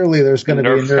clearly there's going to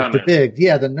be a nerf to Biggs.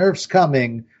 Yeah, the nerf's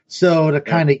coming. So to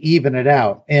kind of even it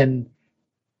out. And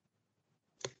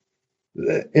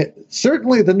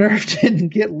certainly the nerf didn't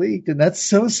get leaked. And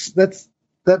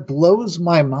that blows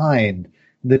my mind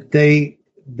that they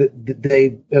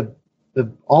have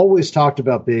always talked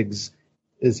about Biggs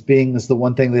as being the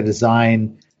one thing they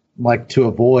design like to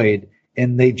avoid.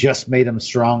 And they just made him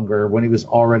stronger when he was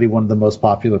already one of the most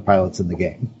popular pilots in the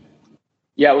game.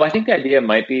 Yeah, well, I think the idea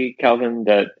might be, Kelvin,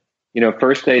 that,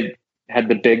 first they had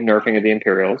the big nerfing of the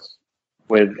Imperials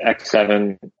with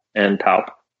X7 and Palp.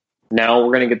 Now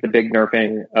we're going to get the big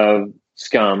nerfing of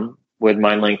Scum with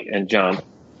Mindlink and Jump.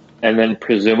 And then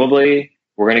presumably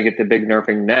we're going to get the big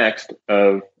nerfing next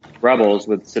of Rebels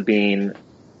with Sabine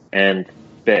and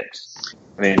Bix.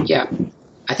 Yeah.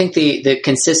 I think the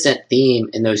consistent theme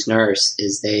in those nerfs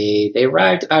is they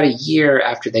arrived about a year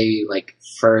after they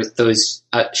first those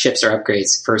ships or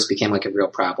upgrades first became like a real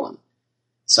problem.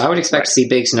 So I would expect to see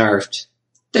Biggs nerfed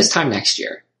this time next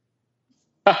year.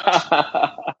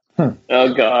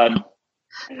 Oh God!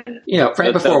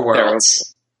 Right before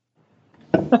Worlds.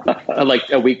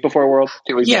 Like a week before Worlds,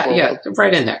 2 weeks. Yeah, Worlds?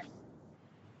 Right in there.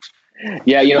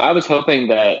 Yeah, I was hoping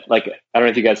that I don't know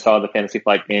if you guys saw the Fantasy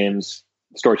Flight Games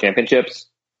Store Championships,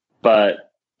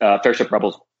 but Fairship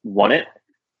Rebels won it,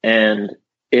 and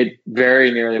it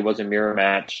very nearly was a mirror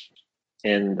match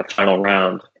in the final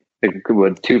round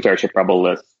with two Fairship Rebel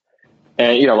lists.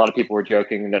 And, a lot of people were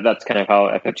joking that that's kind of how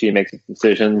FFG makes its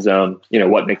decisions,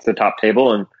 what makes the top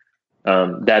table. And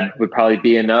that would probably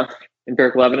be enough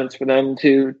empirical evidence for them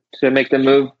to make them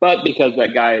move. But because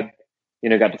that guy,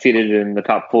 got defeated in the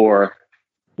top four,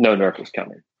 no nerf is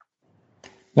coming.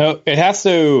 No, it has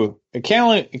to. It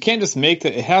can't just make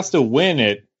it. It has to win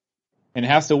it, and it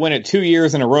has to win it 2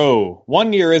 years in a row.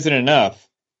 1 year isn't enough.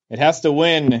 It has to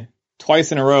win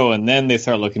twice in a row, and then they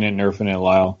start looking at nerfing it,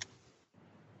 Lyle.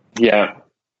 Yeah.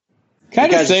 Can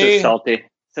I just say, so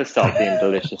salty, and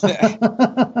delicious.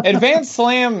 Advanced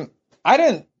Slam? I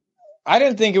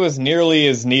didn't think it was nearly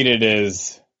as needed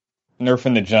as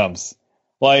nerfing the jumps.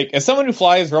 Like, as someone who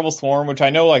flies Rebel Swarm, which I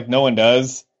know like no one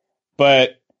does,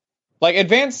 but like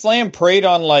Advanced Slam preyed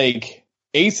on like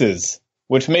aces,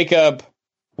 which make up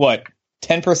what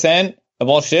 10% of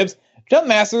all ships. Jump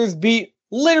Masters beat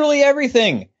literally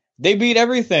everything. They beat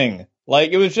everything.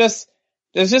 Like, it's just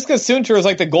because Sunter is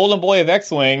like the golden boy of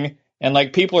Xwing, and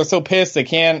like people are so pissed that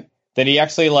he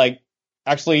actually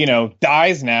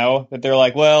dies now, that they're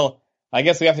like, well, I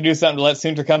guess we have to do something to let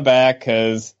Sunter come back,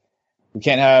 because we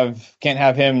can't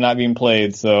have him not being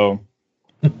played. So,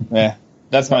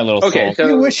 that's my little okay.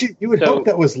 soul. So you would hope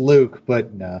that was Luke,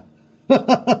 but no.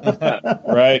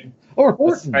 Right. Or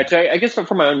Horton. All right, so I guess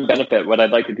for my own benefit, what I'd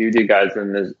like to do with you guys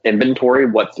is inventory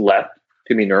what's left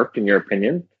to be nerfed, in your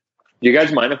opinion. Do you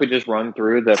guys mind if we just run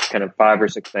through the kind of 5 or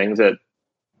 6 things that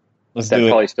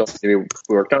probably still need to be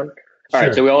worked on? All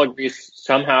right, so we all agree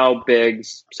somehow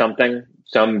Biggs something,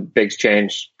 some Biggs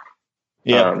change.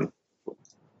 Yeah.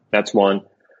 That's one.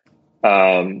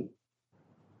 What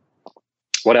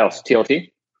else?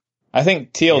 TLT? I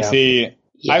think TLT.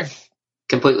 Yeah.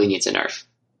 Completely needs a nerf.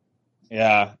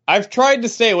 Yeah, I've tried to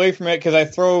stay away from it because I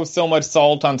throw so much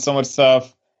salt on so much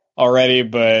stuff already,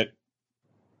 but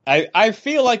I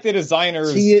feel like the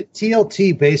designers...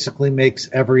 TLT basically makes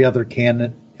every other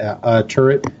cannon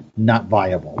turret not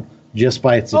viable just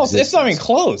by its existence. It's not even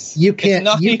close. It's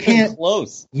not even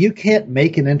close. You can't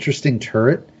make an interesting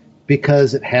turret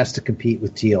because it has to compete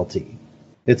with TLT.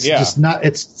 It's just not.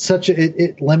 It's such a.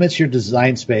 It limits your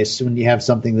design space when you have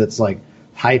something that's like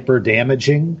hyper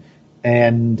damaging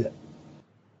and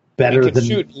better than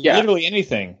shoot literally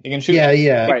anything. You can shoot.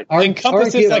 Yeah. Right. It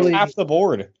encompasses like half the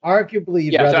board. Arguably,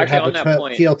 you'd rather have a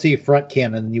TLT front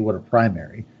cannon than you would a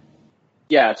primary.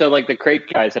 Yeah. So like the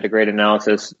Crate guys had a great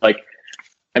analysis. Like,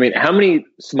 I mean, how many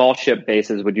small ship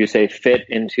bases would you say fit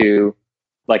into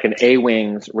like an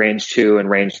A-Wings range 2 and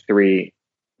range 3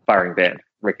 firing band?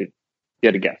 Ricky, you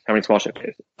had to guess. How many small ship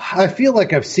bases? I feel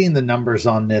like I've seen the numbers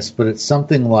on this, but it's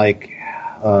something like...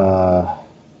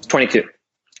 22.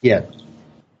 Yeah.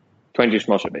 22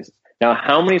 small ship bases. Now,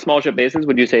 how many small ship bases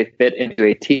would you say fit into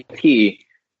a TP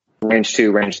range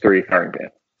 2, range 3 firing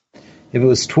band? If it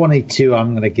was 22,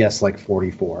 I'm going to guess like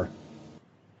 44.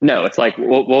 No, it's like,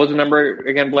 what was the number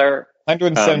again, Blair?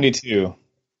 172.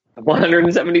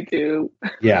 172.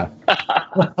 Yeah.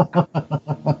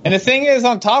 And the thing is,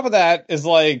 on top of that, is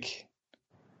like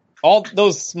all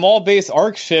those small base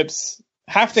arc ships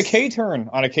have to K-turn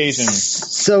on occasion.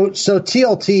 So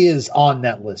TLT is on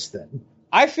that list then.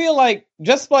 I feel like,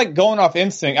 just like going off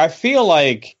instinct, I feel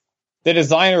like the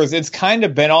designers, it's kind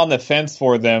of been on the fence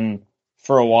for them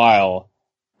for a while.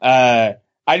 I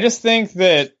just think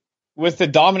that with the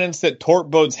dominance that torp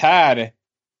boats had,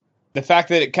 the fact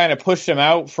that it kind of pushed them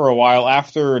out for a while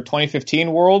after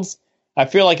 2015 Worlds, I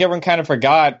feel like everyone kind of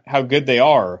forgot how good they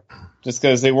are, just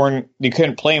because you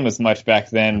couldn't play them as much back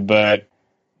then. But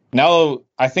now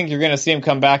I think you're going to see them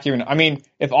come back even. I mean,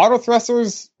 if auto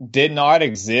thrusters did not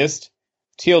exist,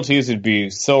 TLTs would be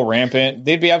so rampant;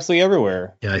 they'd be absolutely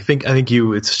everywhere. Yeah, I think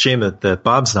it's a shame that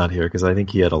Bob's not here, because I think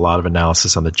he had a lot of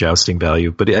analysis on the jousting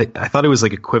value. But I thought it was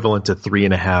like equivalent to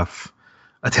 3.5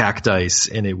 attack dice,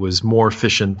 and it was more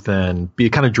efficient than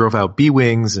it kind of drove out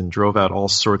B-wings and drove out all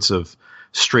sorts of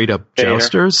straight up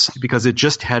jousters, because it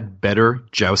just had better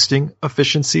jousting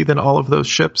efficiency than all of those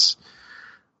ships.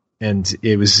 And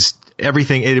it was just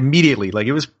everything. It immediately, like,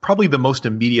 it was probably the most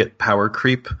immediate power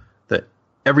creep that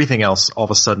everything else all of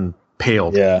a sudden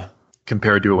paled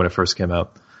compared to it when it first came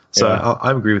out. So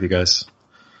I agree with you guys.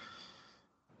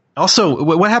 Also,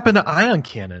 what happened to ion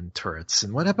cannon turrets,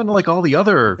 and what happened to like all the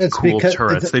other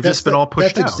turrets? They've just been all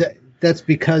pushed out. That's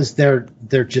because they're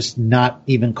just not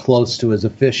even close to as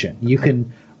efficient. You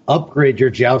can upgrade your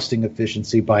jousting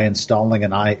efficiency by installing a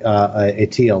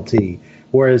TLT,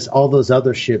 whereas all those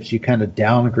other ships, you kind of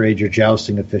downgrade your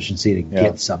jousting efficiency to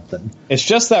get something. It's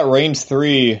just that range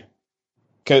 3,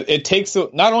 because it takes,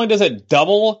 not only does it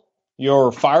double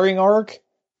your firing arc,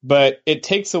 but it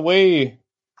takes away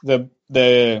the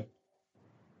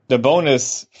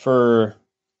bonus for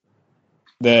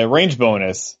the range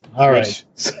bonus. All right.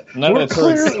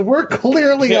 We're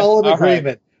clearly all in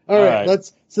agreement. All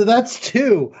right. So that's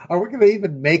 2. Are we going to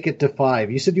even make it to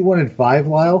 5? You said you wanted 5,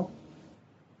 Lyle?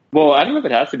 Well, I don't know if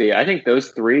it has to be. I think those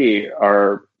 3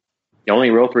 are the only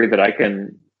real 3 that I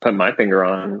can put my finger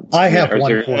on. I have Is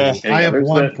one there for you. any I have others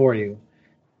one that- for you.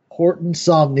 Horton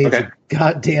Psalm needs Okay. a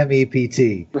goddamn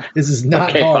EPT. This is not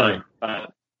Okay, hard. fine.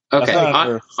 Okay. That's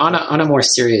not On a more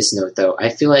serious note, though, I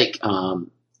feel like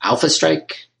Alpha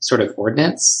Strike sort of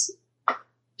ordnance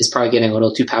is probably getting a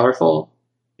little too powerful.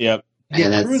 Yep. And Yeah,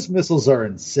 that's- cruise missiles are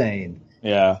insane.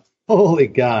 Yeah. Holy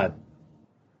God.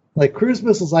 Like cruise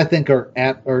missiles, I think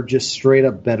are just straight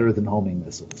up better than homing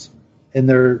missiles, and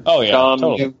they're Oh yeah.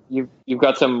 Totally. You've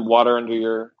got some water under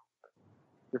your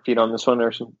feet on this one,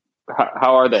 or some.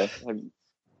 How are they?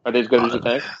 Are they as good as you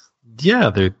think? Yeah,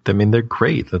 they're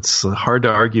great. That's hard to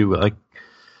argue. Like,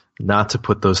 not to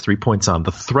put those 3 points on.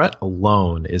 The threat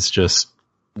alone is just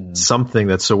something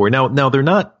that's so weird. Now they're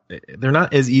not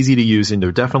as easy to use, and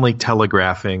they're definitely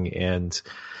telegraphing, and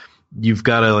you've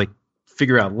got to like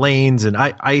figure out lanes. And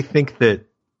I think that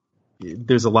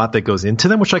there's a lot that goes into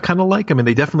them, which I kind of like. I mean,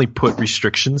 they definitely put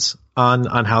restrictions on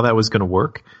how that was going to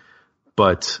work,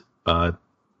 but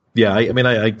yeah,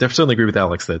 I definitely agree with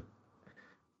Alex that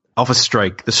Alpha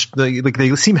Strike,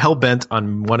 they seem hell bent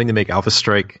on wanting to make Alpha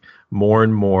Strike more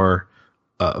and more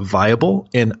viable,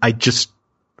 and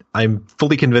I'm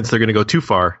fully convinced they're going to go too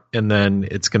far, and then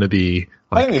it's going to be.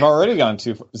 I think they've already gone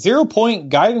too far. 0 point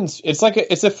guidance. It's like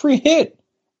it's a free hit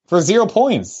for 0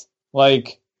 points.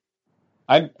 Like,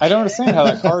 I don't understand how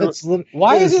that card.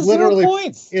 Why is it 0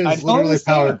 points? It I is don't literally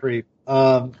power understand. creep.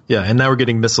 Yeah, and now we're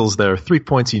getting missiles that are 3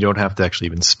 points. You don't have to actually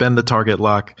even spend the target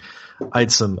lock. I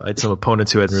had some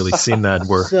opponents who hadn't really seen that.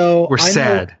 We're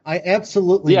sad. I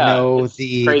absolutely know it's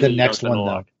the crazy you next don't one spend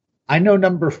a though. lot. I know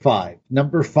number 5.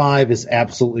 Number 5 is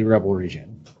absolutely Rebel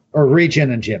Regen, or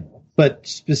Regen in general, but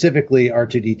specifically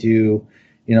R2D2,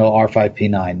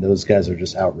 R5P9. Those guys are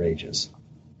just outrageous,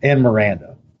 and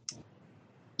Miranda.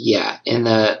 Yeah, and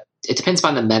it depends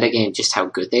upon the metagame just how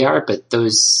good they are, but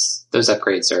those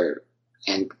upgrades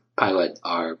and pilot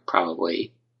are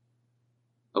probably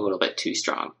a little bit too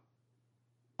strong.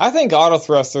 I think auto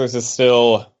thrusters is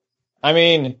still. I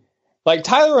mean, like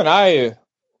Tyler and I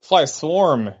fly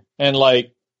Swarm, and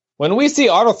like when we see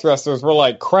auto thrusters, we're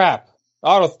like, crap.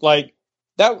 That's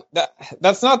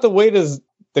not the way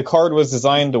the card was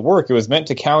designed to work. It was meant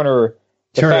to counter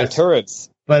the fat turrets.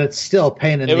 But it's still a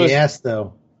pain in the ass,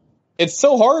 though. It's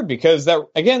so hard because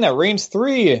that range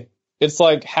 3, it's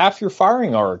like half your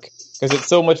firing arc because it's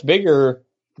so much bigger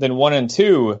than 1 and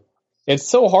 2. It's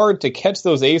so hard to catch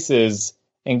those aces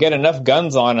and get enough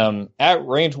guns on them at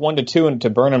range 1 to 2 and to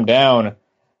burn them down.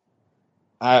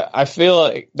 I feel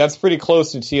like that's pretty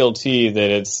close to TLT,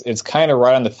 that it's kind of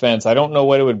right on the fence. I don't know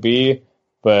what it would be,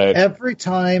 but every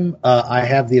time I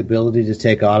have the ability to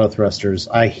take auto thrusters,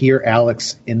 I hear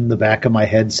Alex in the back of my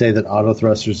head say that auto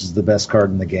thrusters is the best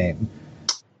card in the game.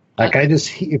 Like I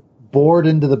just bored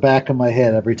into the back of my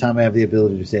head every time I have the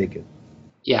ability to take it.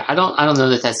 Yeah, I don't know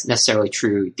that that's necessarily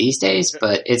true these days,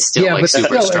 but it's still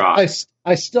super strong.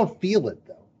 I still feel it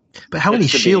though. But how many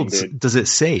It's the shields big dude. does it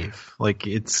save? Like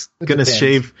it's It going to depends.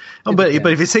 save. Oh, It but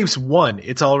depends. if it saves 1,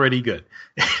 it's already good.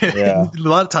 Yeah. A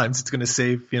lot of times it's going to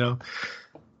save,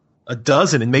 a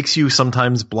dozen. It makes you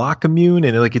sometimes block immune,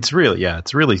 and it's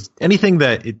really anything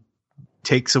that it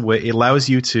takes away. It allows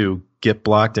you to get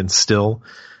blocked and still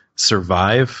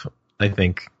survive. I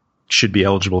think should be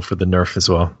eligible for the nerf as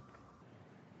well.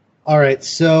 All right,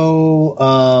 so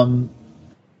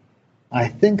I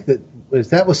think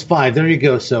that was 5. There you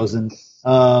go, Sozin.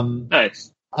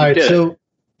 Nice. All right, did so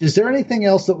is there anything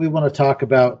else that we want to talk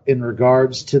about in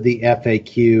regards to the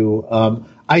FAQ?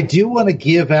 I do want to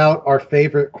give out our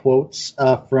favorite quotes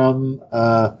from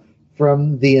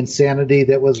the insanity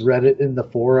that was Reddit in the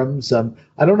forums.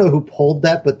 I don't know who pulled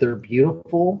that, but they're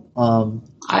beautiful.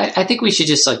 I think we should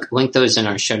just link those in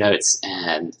our show notes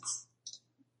and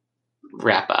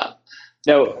wrap up.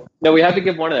 No, we have to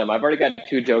give one of them. I've already got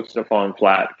 2 jokes that have fallen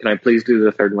flat. Can I please do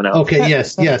the third one out? Okay,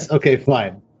 yes. Okay,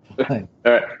 fine. All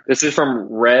right. This is from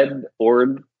Red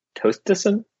Ord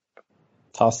Tostison.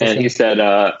 And he said,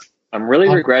 I'm really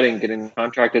regretting getting the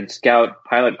contracted scout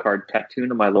pilot card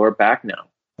tattooed on my lower back now.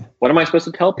 What am I supposed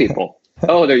to tell people?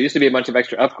 Oh, there used to be a bunch of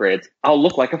extra upgrades. I'll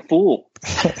look like a fool.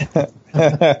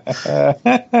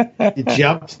 You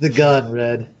jumped the gun,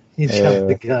 Red. You jumped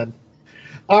the gun.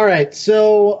 All right,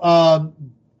 so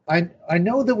I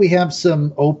know that we have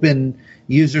some open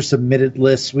user submitted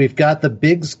lists. We've got the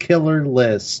Biggs Killer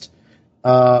list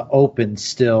open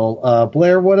still.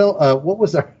 Blair, what else? What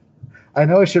was our? I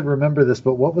know I should remember this,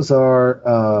 but what was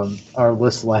our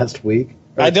list last week?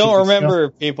 I don't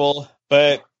remember, people.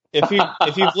 But if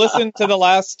you've listened to the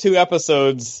last 2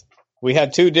 episodes, we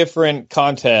had 2 different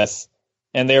contests,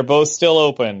 and they're both still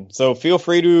open. So feel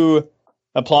free to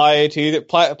apply to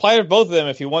both of them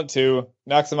if you want to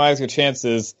maximize your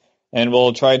chances, and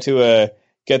we'll try to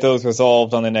get those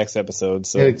resolved on the next episode.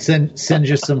 So yeah, send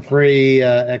you some free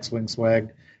Xwing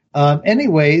swag.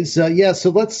 Anyways, so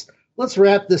let's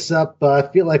wrap this up. I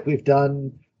feel like we've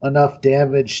done enough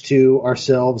damage to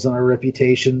ourselves and our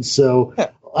reputations. So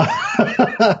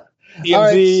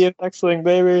DMZ and Xwing,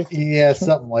 baby. Yeah,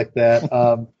 something like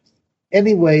that.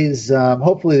 Anyways,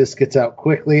 hopefully this gets out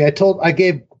quickly. I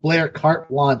gave Blair carte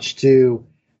blanche to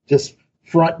just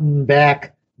front and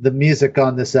back the music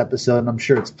on this episode, and I'm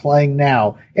sure it's playing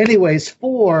now. Anyways,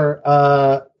 for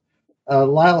Lyle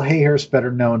Hayhurst,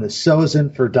 better known as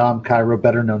Sozin, for Dom Cairo,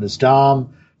 better known as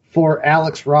Dom, for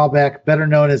Alex Rawback, better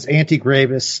known as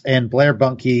Antigrapist, and Blair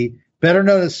Bunky, better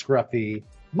known as Scruffy.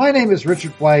 My name is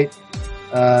Richard White,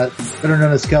 better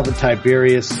known as Kelvan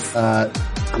Tiberius.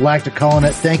 Galactic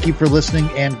Colonet, thank you for listening,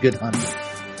 and good hunting.